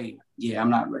like, hey, yeah, I'm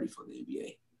not ready for the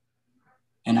NBA.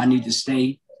 And I need to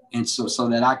stay and so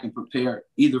that I can prepare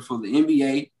either for the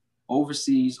NBA,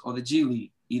 overseas, or the G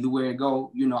League. Either way it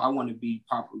go, you know, I want to be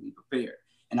properly prepared.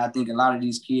 And I think a lot of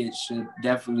these kids should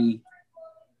definitely,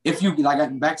 if you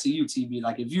like, back to you, TB,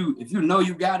 like if you know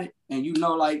you got it and you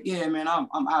know, like, yeah, man,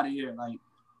 I'm out of here. Like,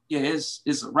 yeah,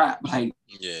 it's a wrap. Like,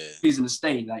 yeah, reason to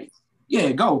stay. Like,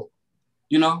 yeah, go,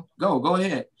 you know, go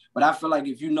ahead. But I feel like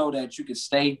if you know that you can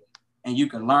stay and you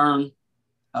can learn,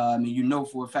 and you know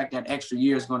for a fact that extra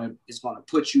year is gonna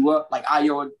put you up. Like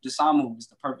Ayo Dosunmu is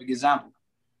the perfect example.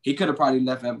 He could have probably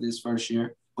left after his first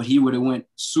year, but he would have went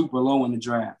super low in the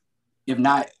draft, if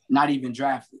not even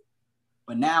drafted.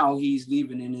 But now he's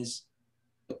leaving in his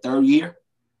third year.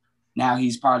 Now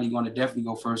he's probably going to definitely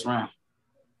go first round.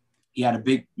 He had a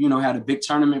big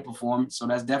tournament performance, so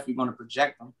that's definitely going to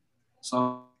project him.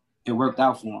 So it worked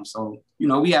out for him. So, you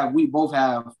know, we both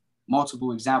have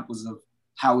multiple examples of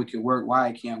how it could work, why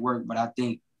it can't work. But I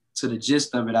think to the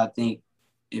gist of it, I think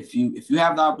if you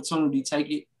have the opportunity, take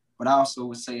it. But I also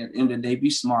would say at the end of the day, be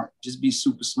smart. Just be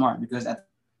super smart, because the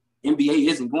NBA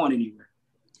isn't going anywhere.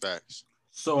 Facts.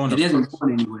 So it isn't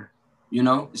going anywhere. You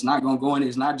know, it's not going to go in.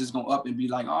 It's not just going to up and be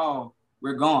like, oh,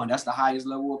 we're gone. That's the highest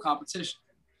level of competition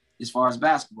as far as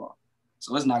basketball.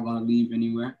 So it's not going to leave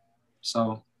anywhere.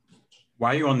 So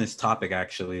while you're on this topic,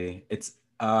 actually, it's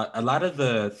a lot of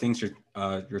the things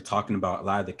you're talking about, a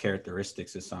lot of the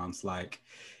characteristics, it sounds like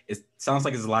it's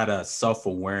a lot of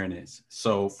self-awareness.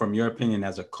 So from your opinion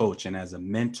as a coach and as a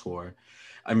mentor,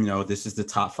 I mean, this is the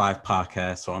Top 5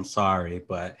 podcast, so I'm sorry,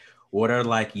 but what are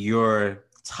like your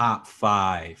top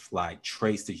 5 like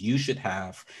traits that you should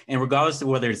have? And regardless of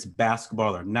whether it's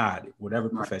basketball or not, whatever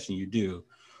profession you do,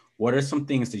 what are some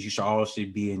things that you should always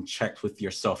be in check with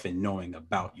yourself and knowing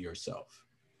about yourself?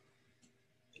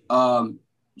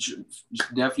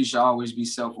 Definitely should always be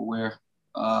self-aware.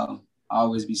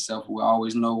 Always be self-aware.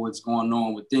 Always know what's going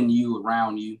on within you,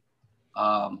 around you.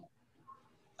 I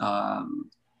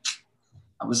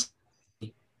would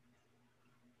say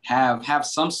have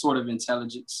some sort of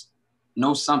intelligence.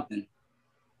 Know something.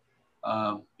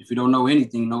 If you don't know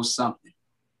anything, know something.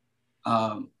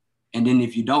 And then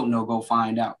if you don't know, go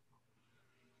find out.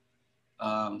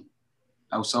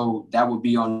 So that would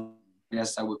be on, I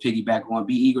guess I would piggyback on,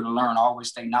 be eager to learn, always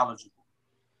stay knowledgeable,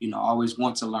 you know, always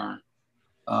want to learn.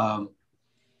 I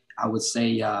would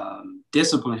say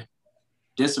discipline.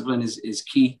 Discipline is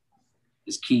key,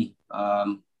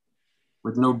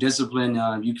 with no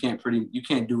discipline, you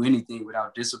can't do anything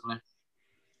without discipline.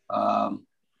 And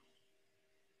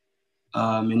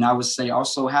I would say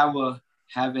also have a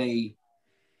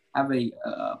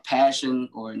passion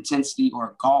or intensity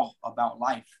or a gall about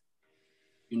life.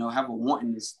 You know, have a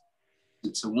wantingness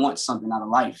to want something out of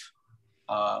life.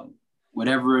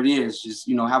 Whatever it is, just,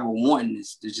 you know, have a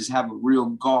wantingness to just have a real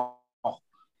gall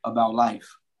about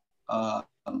life.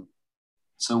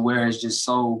 So where it's just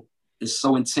so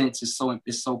intense,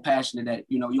 it's so passionate that,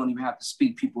 you know, you don't even have to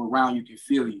speak. People around you can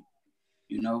feel you,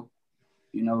 you know,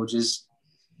 just,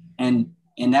 and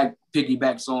that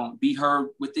piggybacks on be heard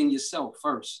within yourself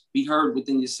first. Be heard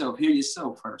within yourself. Hear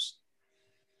yourself first.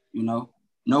 You know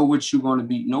what you're going to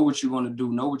be, know what you're going to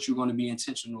do, know what you're going to be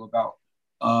intentional about.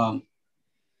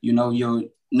 You know,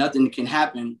 nothing can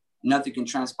happen, nothing can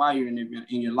transpire in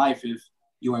your life if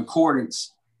your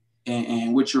accordance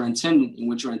and what your intended and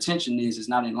what your intention is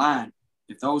not in line.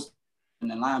 If those are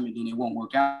in alignment, then it won't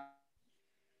work out.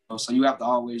 So you have to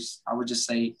always, I would just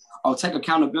say, take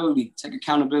accountability. Take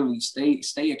accountability.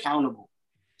 Stay accountable.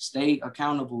 Stay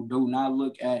accountable. Do not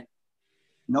look at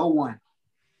no one.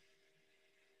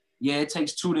 Yeah, it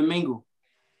takes two to mingle,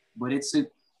 but it's two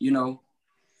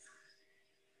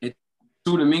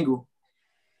to mingle.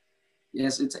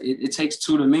 Yes, it takes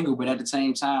two to mingle, but at the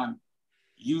same time,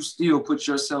 you still put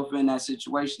yourself in that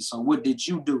situation. So what did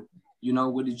you do? You know,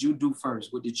 what did you do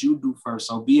first? What did you do first?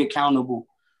 So be accountable.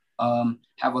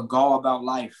 Have a goal about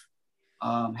life.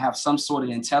 Have some sort of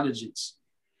intelligence.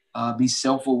 be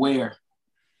self-aware,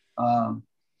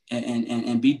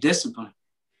 and be disciplined.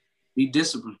 Be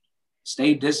disciplined.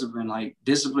 Stay disciplined. Like,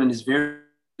 discipline is very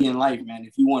in life, man.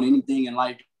 If you want anything in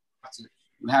life,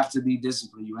 you have to be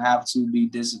disciplined. You have to be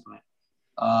disciplined.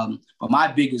 But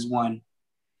my biggest one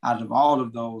out of all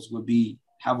of those would be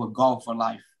have a goal for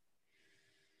life.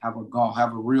 Have a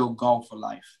real goal for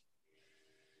life.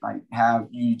 Like,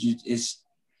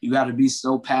 you got to be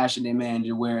so passionate, man,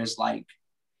 to where it's like,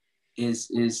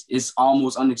 it's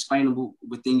almost unexplainable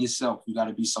within yourself. You got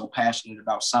to be so passionate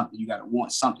about something. You got to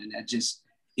want something that just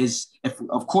is,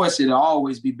 of course, it'll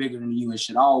always be bigger than you. It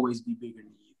should always be bigger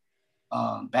than you.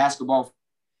 Basketball,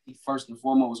 first and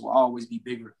foremost, will always be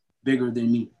bigger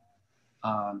than me.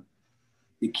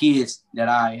 The kids that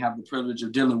I have the privilege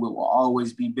of dealing with will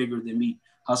always be bigger than me.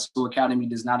 Hustle Academy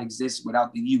does not exist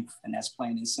without the youth, and that's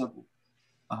plain and simple.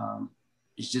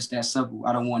 It's just that simple.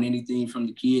 I don't want anything from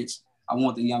the kids. I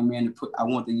want the young men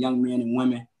and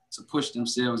women to push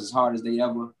themselves as hard as they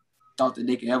ever thought that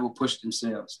they could ever push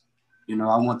themselves. You know,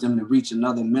 I want them to reach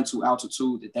another mental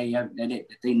altitude that they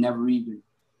never even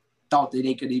thought that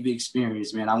they could even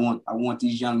experience, man. I want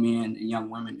these young men and young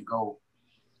women to go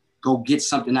get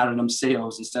something out of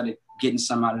themselves instead of getting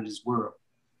something out of this world,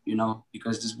 you know,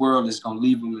 because this world is going to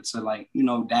leave them into, like, you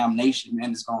know, damnation,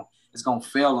 man. It's going to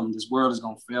fail them. This world is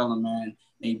going to fail them, man.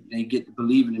 They get to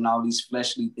believing in all these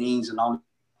fleshly things and all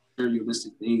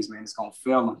materialistic things, man. It's going to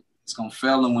fail them. It's going to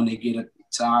fail them when they get up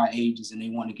to our ages and they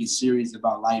want to get serious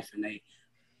about life, and they,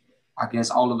 I guess,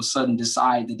 all of a sudden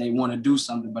decide that they want to do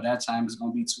something, but that time is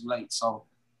going to be too late. So,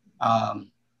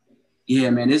 yeah,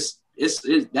 man,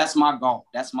 that's my goal.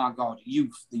 That's my goal. The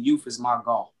youth is my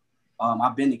goal.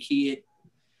 I've been a kid.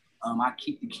 I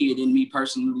keep the kid in me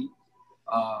personally.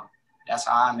 That's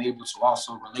how I'm able to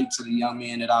also relate to the young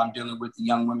men that I'm dealing with, the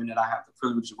young women that I have the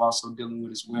privilege of also dealing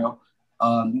with as well.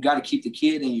 You got to keep the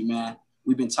kid in you, man.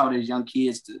 We've been taught as young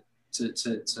kids to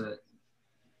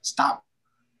stop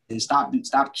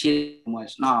kidding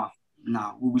much. Nah.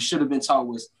 What we should have been taught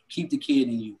was keep the kid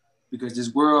in you, because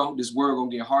this world gonna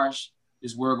get harsh.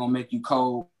 This world gonna make you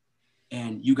cold,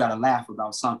 and you gotta laugh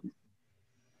about something.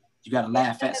 You gotta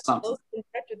laugh at something. Most in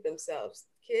touch with themselves.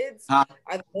 Kids are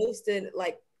the most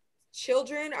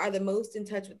children are the most in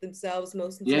touch with themselves. They're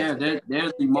the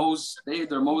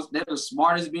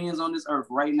smartest beings on this earth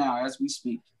right now as we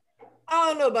speak. I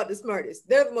don't know about the smartest.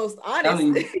 They're the most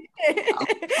honest.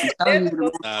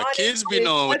 Kids be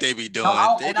knowing what they be doing.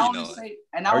 I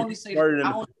only say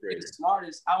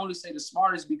the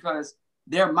smartest because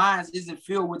their minds isn't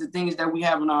filled with the things that we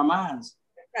have in our minds.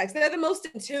 They're the most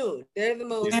in tune. They're the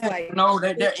most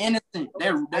they're innocent.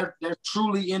 They're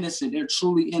truly innocent. They're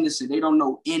truly innocent. They don't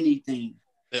know anything.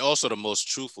 They're also the most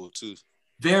truthful too.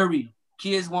 Very.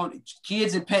 Kids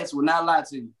and pets will not lie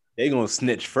to you. They gonna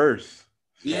snitch first.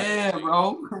 Yeah,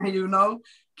 bro. You know,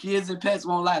 kids and pets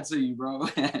won't lie to you, bro.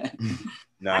 I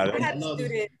had a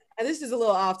student, and this is a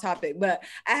little off topic, but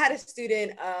I had a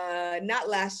student, not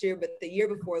last year, but the year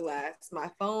before last.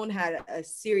 My phone had a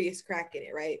serious crack in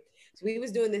it, right? So we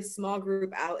was doing this small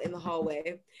group out in the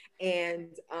hallway, and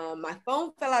my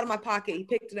phone fell out of my pocket. He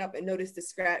picked it up and noticed the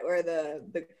scratch or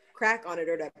the crack on it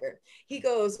or whatever. He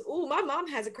goes, "Ooh, my mom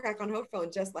has a crack on her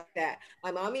phone just like that. My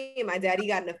mommy and my daddy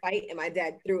got in a fight and my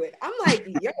dad threw it." I'm like,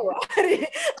 yo, I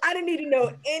didn't need to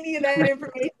know any of that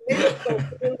information.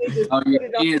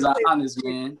 Kids are honest,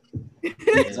 man.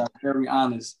 Kids are very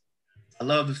honest. I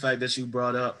love the fact that you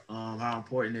brought up how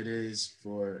important it is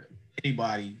for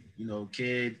anybody, you know,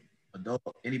 kid, adult,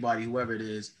 anybody, whoever it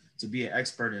is, to be an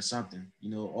expert in something,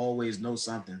 you know, always know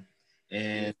something.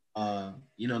 And,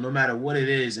 you know, no matter what it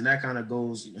is, and that kind of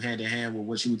goes hand in hand with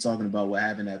what you were talking about, with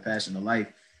having that passion of life.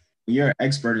 When you're an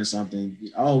expert in something,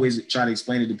 I always try to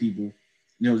explain it to people,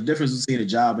 you know, the difference between a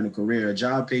job and a career. A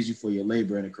job pays you for your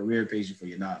labor and a career pays you for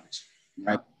your knowledge,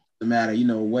 right? No matter, you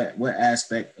know, what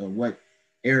aspect of what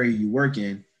area you work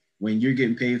in, when you're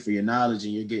getting paid for your knowledge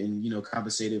and you're getting, you know,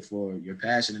 compensated for your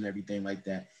passion and everything like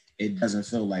that, it doesn't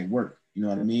feel like work. You know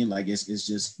what I mean? Like it's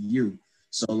just you.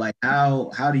 So like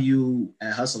how do you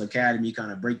at Hustle Academy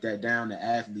kind of break that down to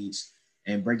athletes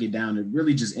and break it down to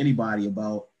really just anybody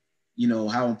about, you know,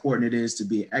 how important it is to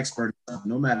be an expert,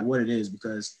 no matter what it is,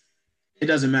 because it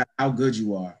doesn't matter how good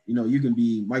you are. You know, you can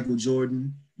be Michael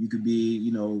Jordan, you could be,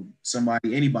 you know,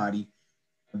 somebody, anybody.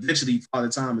 Eventually, Father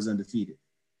Time is undefeated.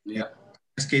 Yeah.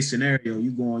 Best case scenario,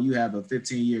 you have a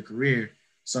 15-year career,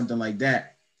 something like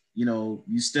that. You know,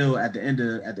 you still at the end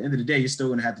of the day, you're still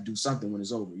going to have to do something when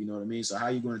it's over. You know what I mean? So how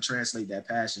are you going to translate that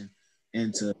passion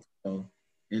into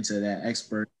that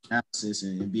expert analysis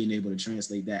and being able to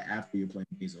translate that after your playing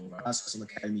is over? Hustle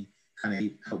Academy kind of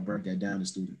help break that down to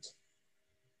students.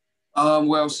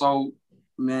 Well, so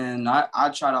man, I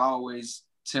try to always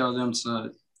tell them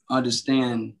to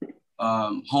understand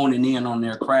honing in on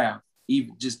their craft,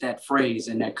 even just that phrase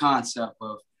and that concept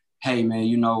of, hey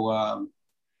man,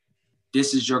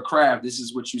 this is your craft. This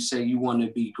is what you say you want to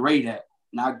be great at,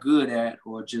 not good at,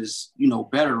 or just,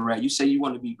 better at. You say you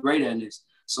want to be great at this.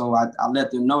 So I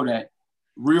let them know that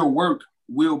real work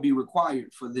will be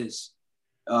required for this.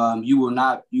 You will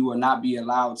not be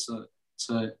allowed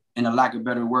to, in a lack of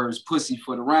better words,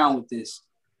 pussyfoot around with this.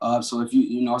 So if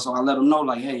so I let them know,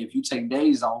 like, hey, if you take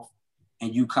days off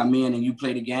and you come in and you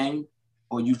play the game,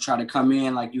 or you try to come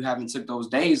in like you haven't took those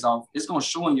days off, it's going to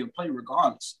show in your play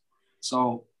regardless.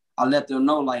 So I let them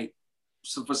know, like,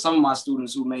 so for some of my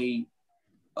students who may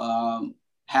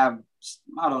have,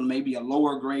 I don't know, maybe a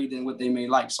lower grade than what they may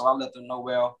like. So I let them know,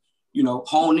 well,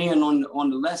 hone in on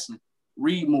the lesson,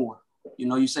 read more.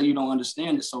 You say you don't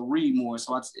understand it, so read more.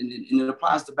 So and it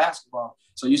applies to basketball.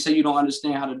 So you say you don't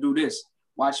understand how to do this,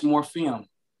 watch more film.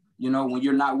 When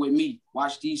you're not with me,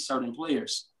 watch these certain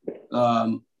players.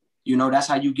 That's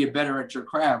how you get better at your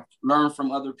craft. Learn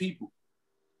from other people,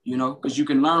 because you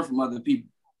can learn from other people.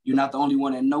 You're not the only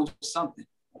one that knows something,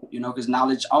 because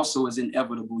knowledge also is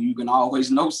inevitable. You can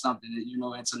always know something,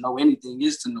 and to know anything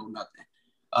is to know nothing.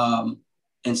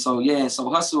 And so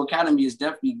Hustle Academy is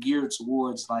definitely geared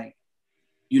towards, like,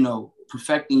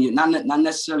 perfecting it, not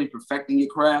necessarily perfecting your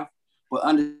craft, but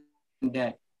understanding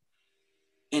that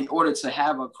in order to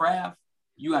have a craft,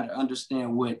 you got to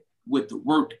understand what the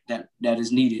work that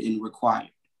is needed and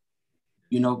required.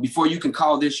 Before you can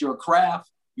call this your craft,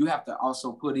 you have to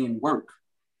also put in work,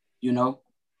 and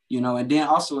then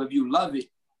also if you love it,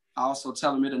 I also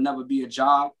tell them it'll never be a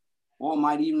job, or it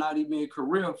might even not even be a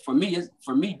career. For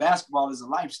me, basketball is a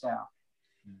lifestyle,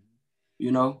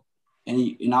 and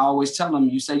I always tell them,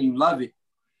 you say you love it,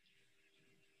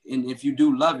 and if you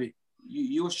do love it,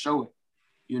 you'll show it,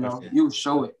 you'll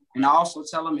show it. And I also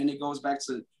tell them, and it goes back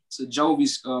to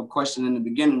Jovi's question in the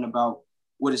beginning about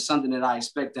what is something that I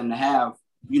expect them to have,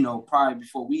 probably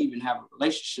before we even have a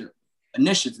relationship.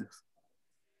 Initiative.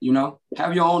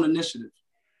 Have your own initiative.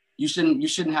 You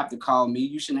shouldn't have to call me.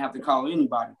 You shouldn't have to call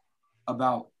anybody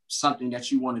about something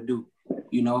that you want to do.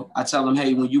 I tell them,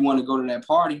 hey, when you want to go to that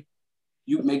party,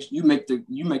 you make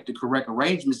the correct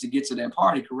arrangements to get to that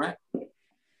party, correct?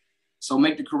 So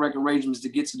make the correct arrangements to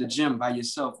get to the gym by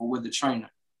yourself or with a trainer.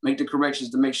 Make the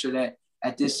corrections to make sure that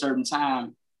at this certain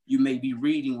time, you may be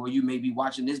reading or you may be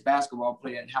watching this basketball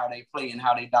player and how they play and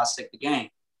how they dissect the game.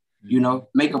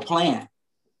 Make a plan,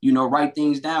 write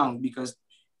things down, because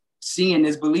seeing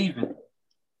is believing.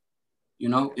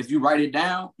 If you write it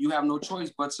down, you have no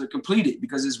choice but to complete it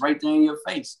because it's right there in your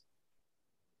face.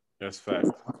 That's fact.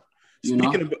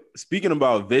 Speaking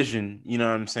about vision, you know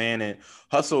what I'm saying, and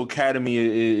Hustle Academy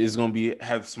is going to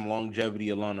have some longevity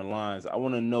along the lines. I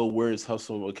want to know, where is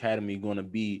Hustle Academy going to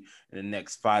be in the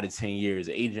next 5 to 10 years?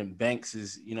 Agent Banks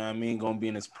is, going to be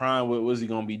in his prime. What is he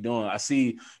going to be doing? I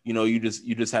see, you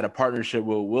just had a partnership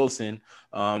with Wilson,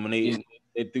 and they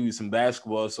threw you some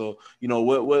basketball. So,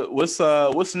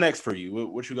 what's next for you?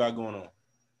 What you got going on?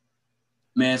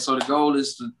 Man, so the goal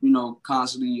is to,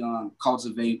 constantly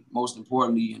cultivate, most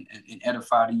importantly, and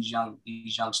edify these young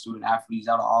student athletes.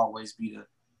 That'll always be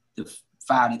the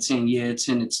 5 to 10 year,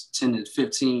 10 to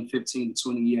 15 to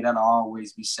 20 year. That'll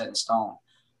always be set in stone.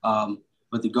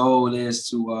 But the goal is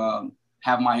to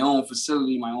have my own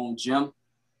facility, my own gym,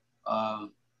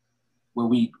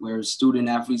 where student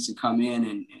athletes can come in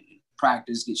and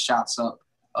practice, get shots up.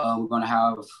 We're going to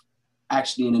have,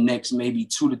 actually, in the next maybe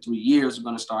 2 to 3 years, we're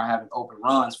going to start having open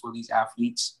runs for these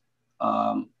athletes,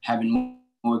 having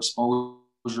more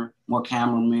exposure, more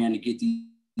cameramen to get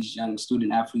these young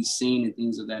student athletes seen and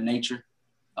things of that nature.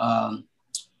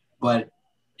 But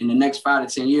in the next 5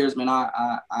 to 10 years, man,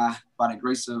 I by the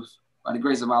grace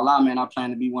of Allah, man, I plan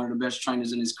to be one of the best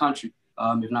trainers in this country,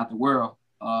 if not the world.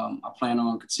 I plan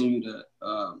on continue to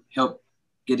help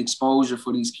get exposure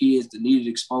for these kids, the needed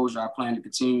exposure. I plan to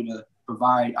continue to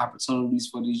provide opportunities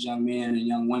for these young men and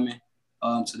young women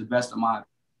to the best of my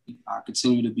ability. I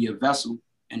continue to be a vessel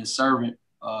and a servant,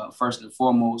 first and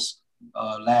foremost,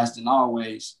 last and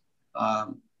always,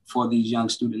 for these young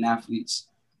student athletes.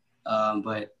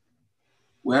 But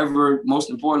most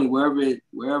importantly,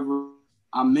 wherever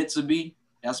I'm meant to be,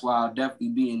 that's where I'll definitely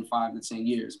be in 5 to 10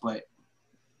 years. But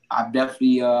I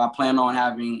definitely I plan on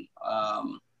having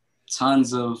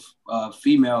tons of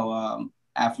female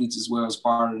athletes as well as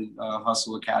part of the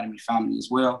Hustle Academy family as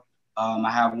well.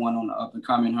 I have one on the up and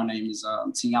coming. Her name is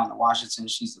Tiana Washington.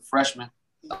 She's a freshman.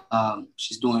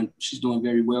 She's doing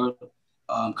very well,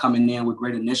 coming in with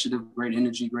great initiative, great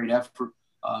energy, great effort.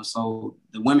 So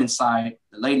the women's side,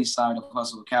 the ladies side of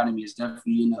Hustle Academy is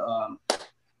definitely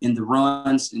in the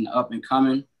runs and the up and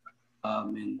coming.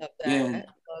 And Love that. yeah,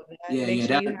 Love that. yeah, Make yeah.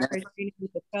 sure you have her training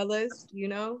with the fellas, you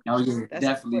know. Oh yeah, That's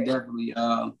definitely, important.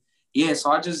 definitely. Yeah,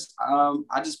 so I just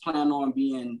plan on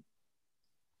being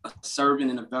a servant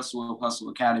and a vessel of Hustle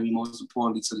Academy, most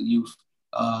importantly to the youth,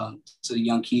 to the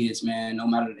young kids, man, no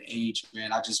matter the age,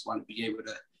 man. I just want to be able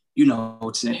to,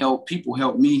 to help people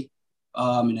help me.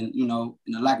 And then, in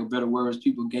the lack of better words,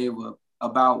 people gave up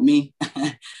about me.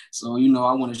 So,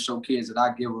 I want to show kids that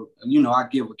I give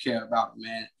a care about them,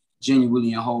 man,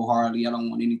 genuinely and wholeheartedly. I don't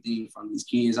want anything from these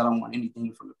kids. I don't want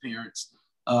anything from the parents.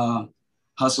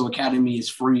 Hustle Academy is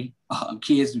free.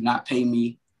 Kids do not pay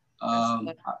me.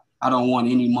 I don't want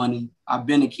any money. I've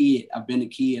been a kid. I've been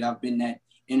that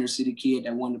inner city kid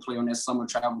that wanted to play on that summer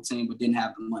travel team but didn't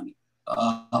have the money.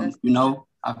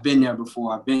 I've been there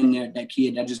before. I've been there, that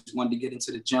kid that just wanted to get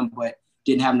into the gym but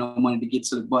didn't have no money to get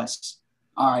to the bus.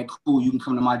 All right, cool. You can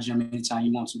come to my gym anytime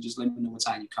you want to. Just let me know what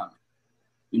time you're coming.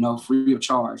 Free of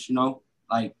charge.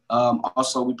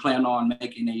 Also we plan on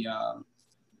making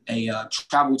a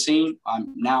travel team.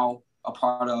 I'm now a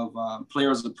part of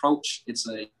Players Approach. It's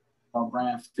a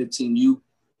brand 15U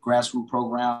grassroots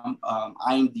program.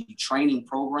 I'm the training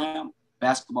program,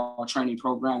 basketball training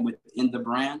program within the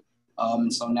brand.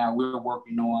 And so now we're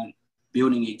working on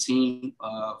building a team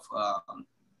of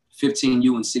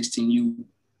 15U and 16U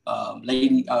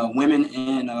women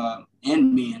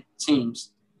and men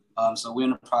teams. So we're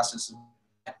in the process of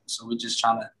that. So we're just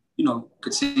trying to,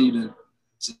 continue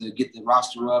to get the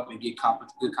roster up and get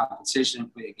good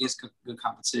competition, play against good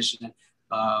competition,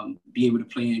 be able to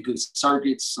play in good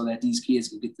circuits so that these kids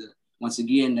can get the, once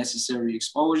again, necessary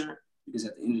exposure, because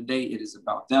at the end of the day, it is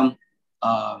about them.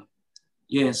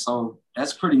 So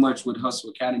that's pretty much what Hustle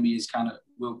Academy is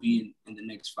will be in the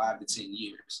next 5 to 10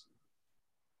 years.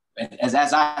 As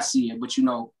I see it, but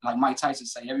like Mike Tyson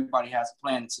say, everybody has a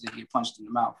plan until they get punched in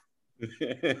the mouth.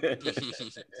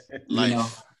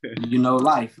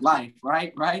 Life. Life,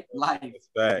 right? Life.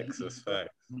 That's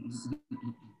facts.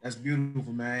 That's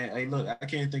beautiful, man. Hey, look, I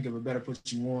can't think of a better put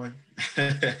you on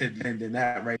than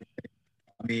that right there.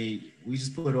 I mean, we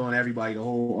just put on everybody, the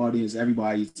whole audience,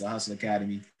 everybody to Hustle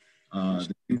Academy,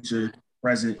 the future,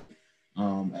 present,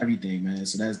 everything, man.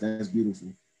 So that's beautiful.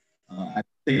 I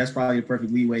think that's probably a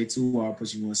perfect leeway to our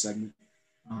Put You On segment.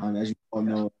 As you all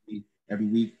know, every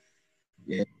week.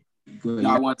 Yeah. Good.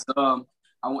 I want for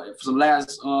some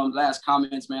last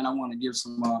comments, man. I want to give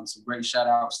some great shout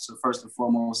outs to, first and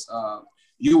foremost,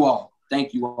 you all.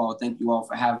 Thank you all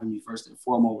for having me. First and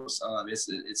foremost,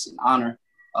 it's an honor.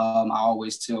 I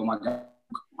always tell my guy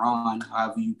Ron,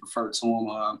 however you prefer to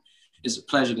him, it's a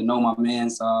pleasure to know my man.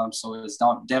 So it's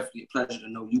definitely a pleasure to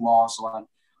know you all. So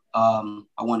I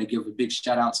want to give a big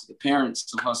shout out to the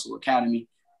parents of Hustle Academy,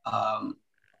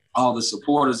 all the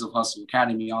supporters of Hustle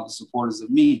Academy, all the supporters of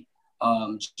me,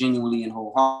 genuinely and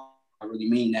wholeheartedly. I really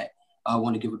mean that. I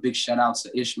want to give a big shout out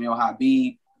to Ishmael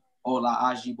Habib, Ola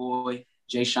Aji Boy,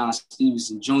 Jay Sean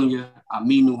Stevenson Jr.,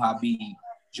 Aminu Habib,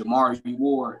 Jamari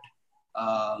Ward,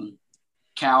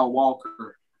 Cal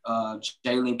Walker,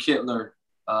 Jalen Kittler,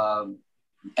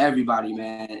 everybody,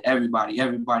 man, everybody,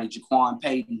 Jaquan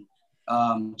Payton,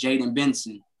 Jaden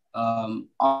Benson,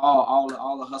 all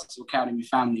the Hustle Academy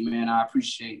family, man. I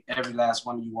appreciate every last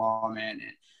one of you all, man.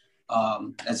 And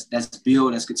that's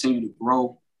build, that's continue to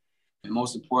grow. And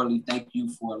most importantly, thank you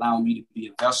for allowing me to be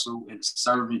a vessel and a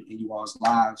servant in you all's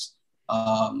lives,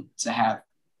 to have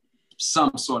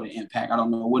some sort of impact. I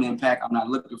don't know what impact. I'm not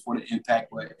looking for the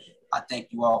impact, but I thank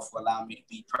you all for allowing me to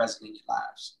be present in your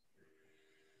lives.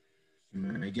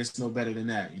 Man, it gets no better than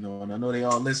that, and I know they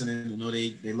all listening.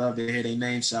 They love to hear their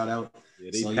name shout out. Yeah,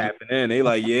 they tapping in. They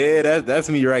like, yeah, that's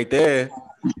me right there.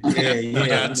 Yeah. I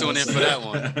gotta tune in for that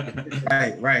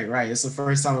one. Right. It's the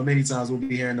first time, and many times we'll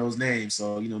be hearing those names.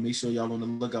 So make sure y'all on the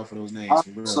lookout for those names.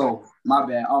 So my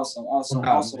bad. Also,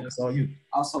 that's all you.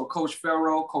 Also, Coach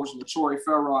Farrell, Coach LaTroy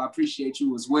Farrell, I appreciate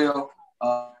you as well.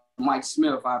 Mike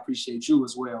Smith, I appreciate you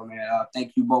as well, man.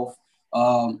 Thank you both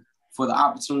for the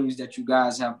opportunities that you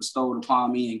guys have bestowed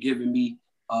upon me and given me.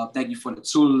 Thank you for the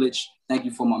tutelage. Thank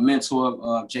you for my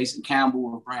mentor, Jason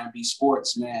Campbell of Brand B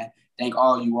Sports, man. Thank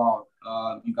all you all.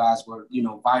 You guys were,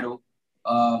 vital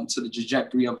to the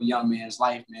trajectory of a young man's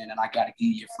life, man. And I got to give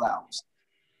you your flowers.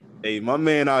 Hey, my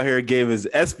man out here gave his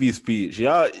SB speech.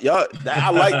 Y'all, I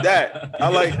like that.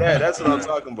 That's what I'm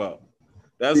talking about.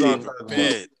 That's what I'm talking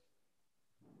about.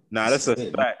 Nah, that's a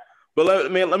fact. But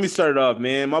let me start it off,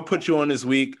 man. I'll put you on this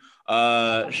week.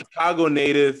 Chicago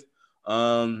native,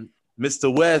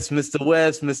 Mr. West, Mr.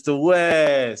 West, Mr.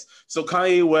 West. So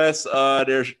Kanye West,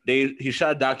 he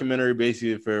shot a documentary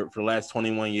basically for the last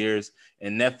 21 years,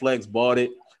 and Netflix bought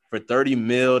it for 30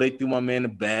 mil. They threw my man the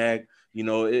bag. You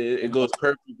know, it goes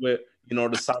perfect with, you know,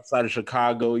 the south side of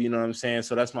Chicago, you know what I'm saying?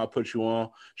 So that's my put you on.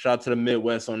 Shout out to the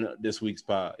Midwest on this week's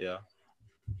pod. Yeah.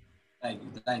 Thank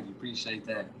you. Appreciate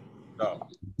that. Oh.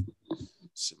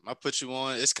 So my put you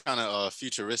on. It's kind of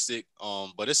futuristic,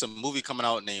 but it's a movie coming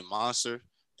out named Monster,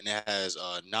 and it has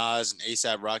Nas and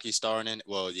A$AP Rocky starring in it.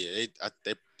 Well, yeah,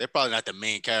 they're probably not the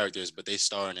main characters, but they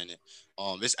starring in it.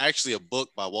 It's actually a book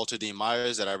by Walter D.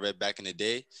 Myers that I read back in the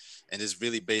day, and it's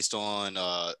really based on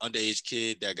underage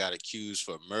kid that got accused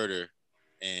for murder,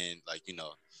 and like, you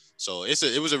know, so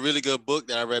it was a really good book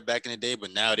that I read back in the day,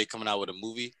 but now they're coming out with a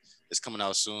movie. It's coming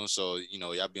out soon, so you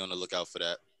know, y'all be on the lookout for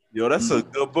that. Yo, that's a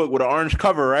good book with an orange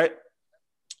cover, right?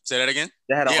 Say that again.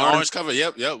 They had an orange cover.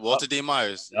 Yep. Walter D.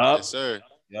 Myers. Yep. Yes, sir.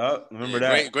 Yep. Remember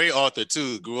that. Great author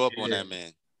too. Grew up on that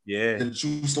man. Yeah. The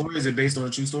true story, is it based on a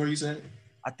true story, you said?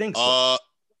 I think so.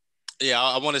 Yeah,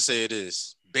 I want to say it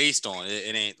is based on it.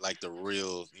 It ain't like the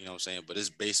real, you know what I'm saying, but it's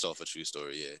based off a true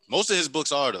story. Yeah. Most of his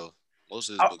books are though.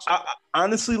 I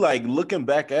honestly, like looking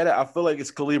back at it, I feel like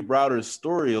it's Khalif Browder's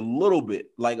story a little bit.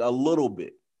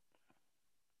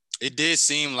 It did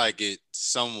seem like it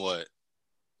somewhat,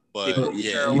 but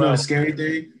yeah. You know the scary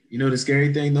thing? You know the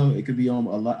scary thing though? It could be on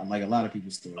a lot of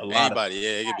people's story. Anybody, yeah,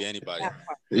 it could be anybody.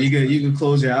 You can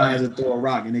close your eyes and throw a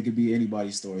rock, and it could be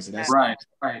anybody's story. So that's right.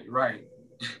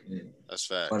 Yeah. That's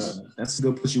facts. But that's a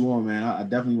good put you on, man. I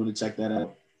definitely want to check that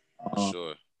out.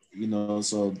 Sure. You know,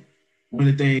 so one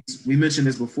of the things we mentioned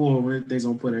this before. One of the things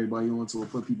I'm gonna put everybody onto or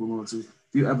put people onto. A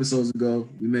few episodes ago,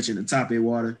 we mentioned the Top 8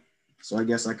 water. So I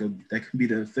guess that could be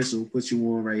the official put you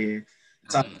on right here.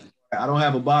 I don't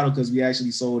have a bottle because we actually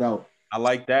sold out. I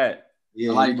like that.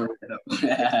 Yeah, I like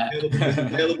it's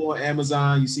available on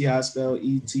Amazon. You see how I spell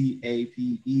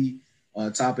ETAPE.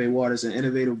 Top 8 Water is an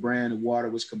innovative brand of water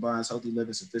which combines healthy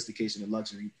living, sophistication, and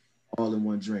luxury all in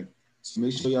one drink. So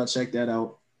make sure y'all check that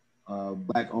out.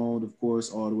 Black owned, of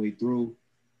course, all the way through.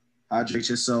 Hydrate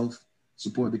yourself,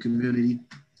 support the community.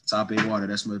 Top 8 Water.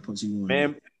 That's what puts you on.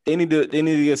 Man, they need to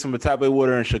get some Top 8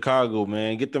 Water in Chicago,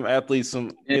 man. Get them athletes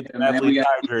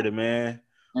hydrated, man.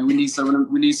 And we need some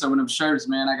of them shirts,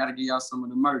 man. I gotta give y'all some of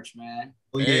the merch, man.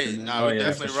 Oh yeah, man.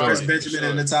 Definitely right. First Benjamin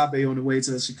and the Top 8 on the way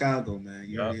to Chicago, man.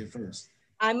 You're here first.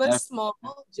 I'm a small,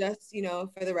 just, you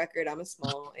know, for the record, I'm a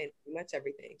small in pretty much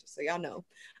everything, just so y'all know.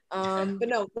 But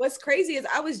no, what's crazy is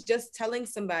I was just telling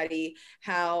somebody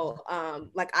how,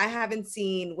 like, I haven't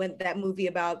seen that movie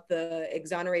about the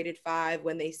exonerated 5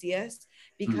 when they see us,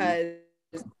 because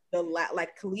the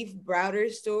Khalif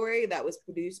Browder's story that was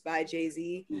produced by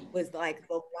Jay-Z was like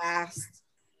the last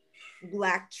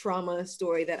Black trauma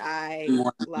story that I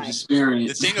like.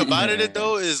 The thing about it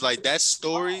though is like that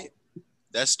story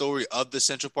of the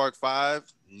Central Park 5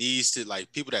 needs to,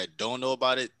 like, people that don't know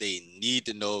about it, they need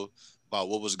to know about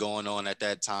what was going on at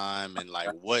that time and like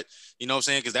what, you know what I'm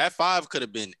saying? Because that 5 could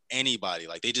have been anybody.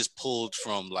 Like they just pulled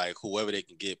from like whoever they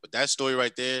can get. But that story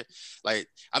right there, like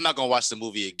I'm not gonna watch the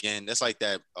movie again. That's like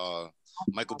that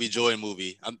Michael B. Jordan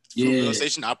movie.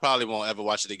 Realization, I probably won't ever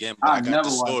watch it again. But I got the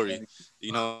story.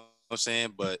 You know what I'm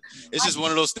saying? But it's just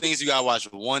one of those things you gotta watch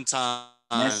one time.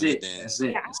 That's it. I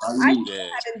still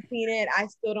haven't seen it. I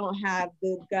still don't have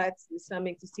the guts, the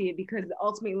stomach to see it, because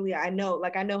ultimately I know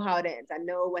how it ends. I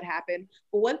know what happened.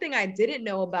 But one thing I didn't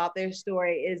know about their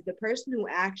story is the person who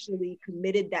actually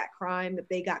committed that crime that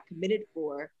they got committed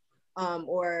for,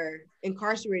 or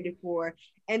incarcerated for,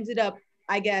 ended up,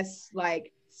 I guess,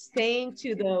 like saying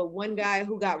to the one guy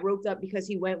who got roped up because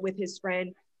he went with his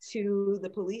friend to the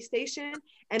police station,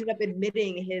 ended up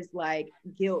admitting his like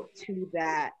guilt to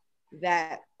that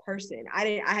person.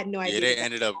 I had no idea. Yeah, they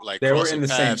ended up like they were in the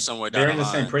same somewhere down they're in the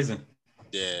same prison.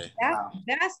 Yeah.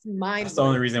 That's mind. That's the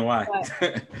only reason why.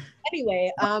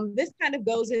 Anyway, this kind of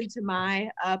goes into my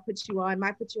put you on.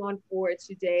 My put you on for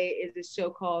today is a show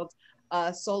called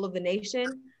Soul of the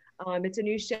Nation. It's a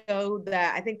new show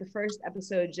that I think the first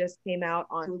episode just came out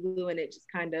on Hulu, and it just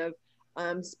kind of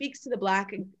speaks to the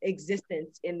Black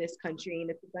existence in this country. And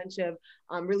it's a bunch of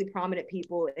really prominent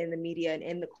people in the media and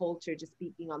in the culture just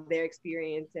speaking on their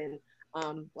experience and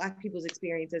Black people's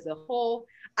experience as a whole.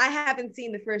 I haven't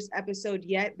seen the first episode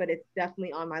yet, but it's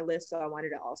definitely on my list. So I wanted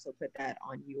to also put that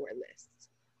on your list.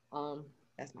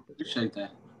 That's my appreciate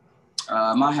that.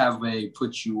 I might have a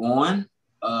put you on.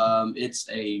 It's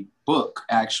a book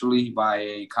actually by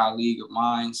a colleague of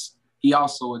mine. He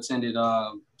also attended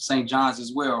St. John's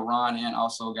as well, Ron, and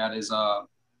also got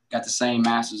the same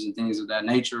masters and things of that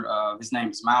nature. His name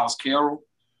is Miles Carroll.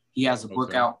 He has a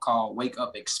book out called Wake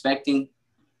Up Expecting.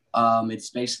 It's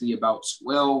basically about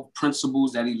 12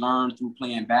 principles that he learned through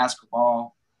playing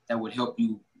basketball that would help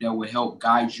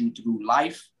guide you through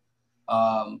life.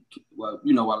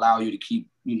 Allow you to keep,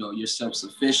 yourself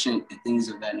sufficient and things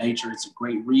of that nature. It's a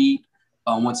great read.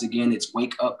 Once again, it's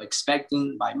Wake Up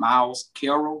Expecting by Miles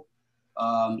Carroll.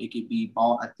 It could be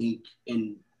bought, I think,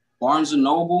 in Barnes &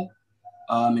 Noble.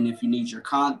 And if you need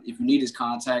his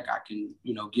contact, I can,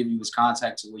 give you his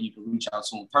contact to where you can reach out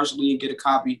to him personally and get a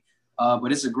copy.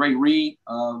 But it's a great read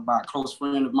by a close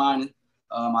friend of mine.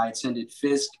 I attended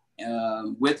Fisk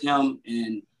with him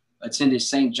and attended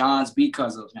St. John's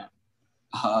because of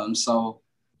him. So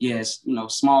yes,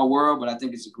 small world, but I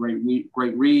think it's a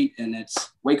great read, and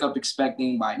it's Wake Up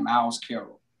Expecting by Miles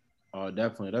Carroll. Oh,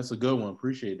 definitely. That's a good one.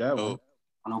 Appreciate that one.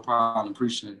 No problem.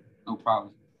 Appreciate it. No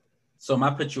problem. So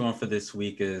my put you on for this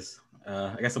week is,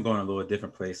 I guess I'm going a little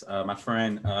different place. My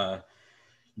friend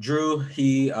Drew,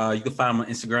 you can find him on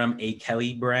Instagram, A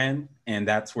Kelly Brand, and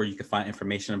that's where you can find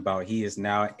information about. He is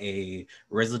now a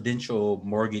residential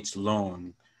mortgage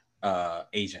loan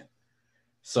agent.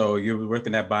 So you're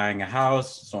looking at buying a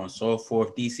house, so on and so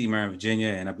forth, DC, Maryland, Virginia,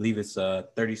 and I believe it's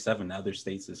 37 other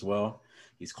states as well.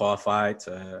 He's qualified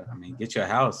to, get you a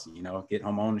house, get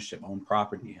home ownership, own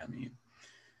property.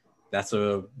 That's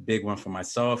a big one for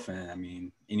myself.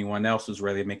 And anyone else who's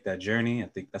ready to make that journey, I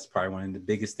think that's probably one of the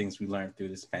biggest things we learned through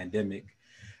this pandemic.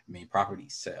 Property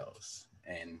sales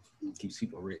and keeps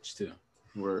people rich too.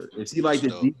 Word. Is he like the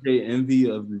DJ Envy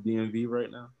of the DMV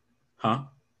right now? Huh?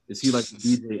 Is he like the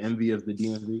DJ Envy of the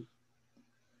DMV?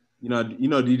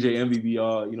 DJ Envy be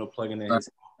all, plugging in his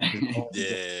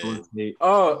yeah.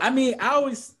 Oh,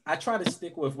 I try to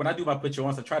stick with, when I do my put you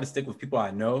on, I try to stick with people I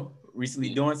know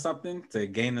recently doing something to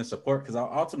gain the support. Because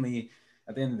ultimately,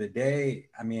 at the end of the day,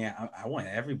 I want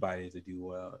everybody to do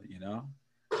well,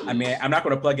 I'm not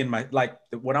going to plug in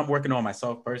what I'm working on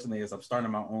myself personally is I'm starting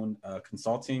my own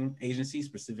consulting agency,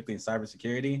 specifically in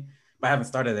cybersecurity. But I haven't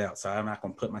started out, so I'm not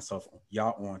going to put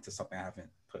y'all on to something I haven't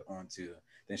put on to.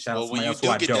 Then shout out to somebody else who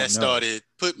I don't know. When you do get that started,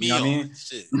 put me on.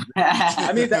 Shit.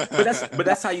 But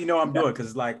that's how I'm doing.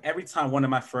 Because every time one of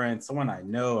my friends, someone I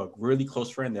know, a really close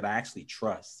friend that I actually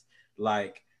trust,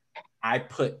 I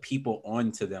put people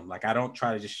onto them. I don't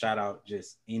try to just shout out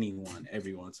just anyone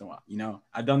every once in a while.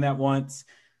 I've done that once,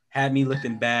 had me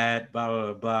looking bad, blah,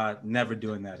 blah, blah, never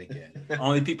doing that again.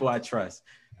 Only people I trust.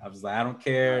 I was like, I don't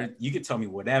care. You can tell me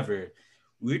whatever.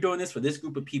 We're doing this for this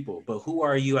group of people, but who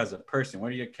are you as a person? What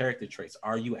are your character traits?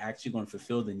 Are you actually going to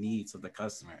fulfill the needs of the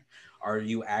customer? Are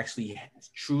you actually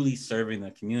truly serving the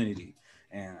community?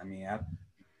 And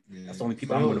that's the only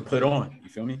people I'm going to put on. You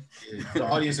feel me? Yeah. The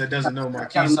audience that doesn't know,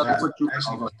 Marquise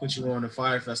actually put you on the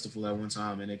Fire Festival at one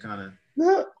time, and it kind of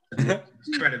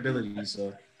credibility.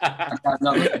 So I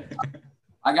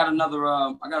got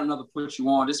another put you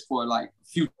on. This for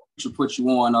future put you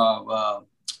on.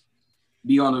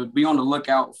 Be on the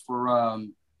lookout for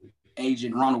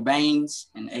Agent Ronald Baines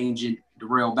and Agent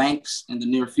Darrell Banks in the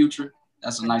near future.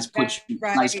 That's a nice put you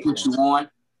on.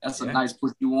 That's a nice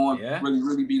put you on. Yeah. Really,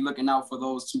 really be looking out for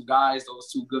those two guys,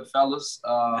 those two good fellas.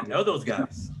 I know those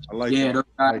guys.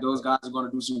 Those guys are going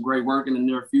to do some great work in the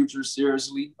near future.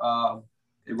 Seriously,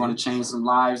 they're going to change some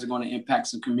lives. They're going to impact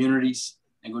some communities.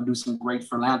 They're going to do some great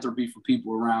philanthropy for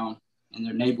people around in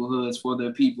their neighborhoods, for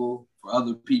their people, for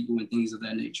other people, and things of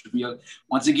that nature.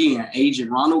 Once again,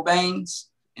 Agent Ronald Baines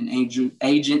and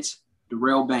Agent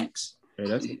Darrell Banks. Hey,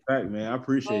 that's a fact, man. I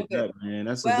appreciate that, man.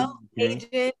 That's Agent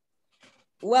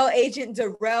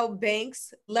Darrell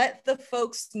Banks, let the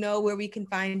folks know where we can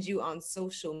find you on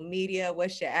social media.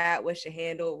 What's your @ What's your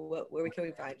handle? Where can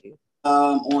we find you?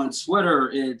 On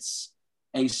Twitter, it's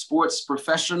a sports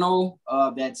professional.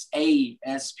 That's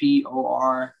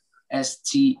ASPORSTS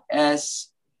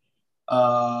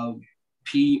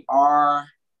PR.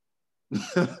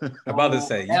 I'm about to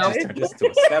say, you just turned this to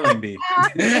a spelling bee.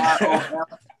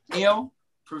 L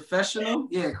professional.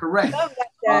 Yeah, correct.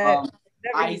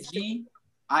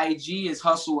 IG is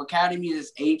Hustle Academy.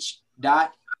 Is H.USLE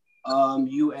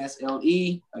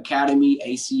Academy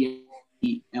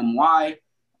ACADEMY.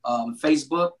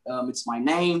 Facebook, it's my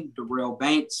name, Darrell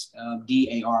Banks,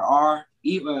 DARRELE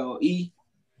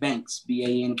Banks,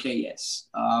 BANKS.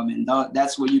 And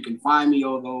that's where you can find me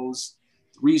on those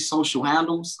 3 social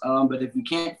handles. But if you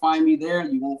can't find me there,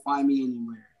 you won't find me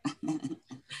anywhere.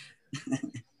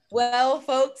 Well,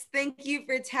 folks, thank you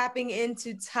for tapping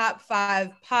into Top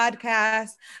 5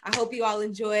 Podcast. I hope you all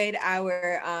enjoyed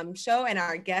our show and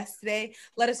our guest today.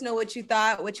 Let us know what you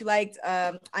thought, what you liked.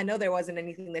 I know there wasn't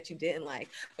anything that you didn't like,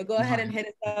 but go ahead and hit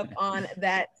us up on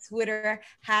that Twitter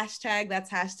hashtag. That's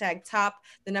hashtag top,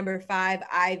 the number 5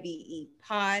 IVE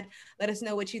pod. Let us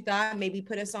know what you thought. Maybe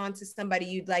put us on to somebody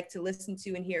you'd like to listen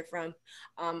to and hear from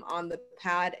on the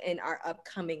pod in our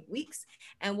upcoming weeks.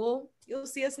 And you'll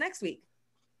see us next week.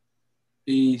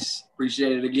 Peace.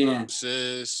 Appreciate it again.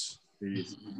 Sis. Peace.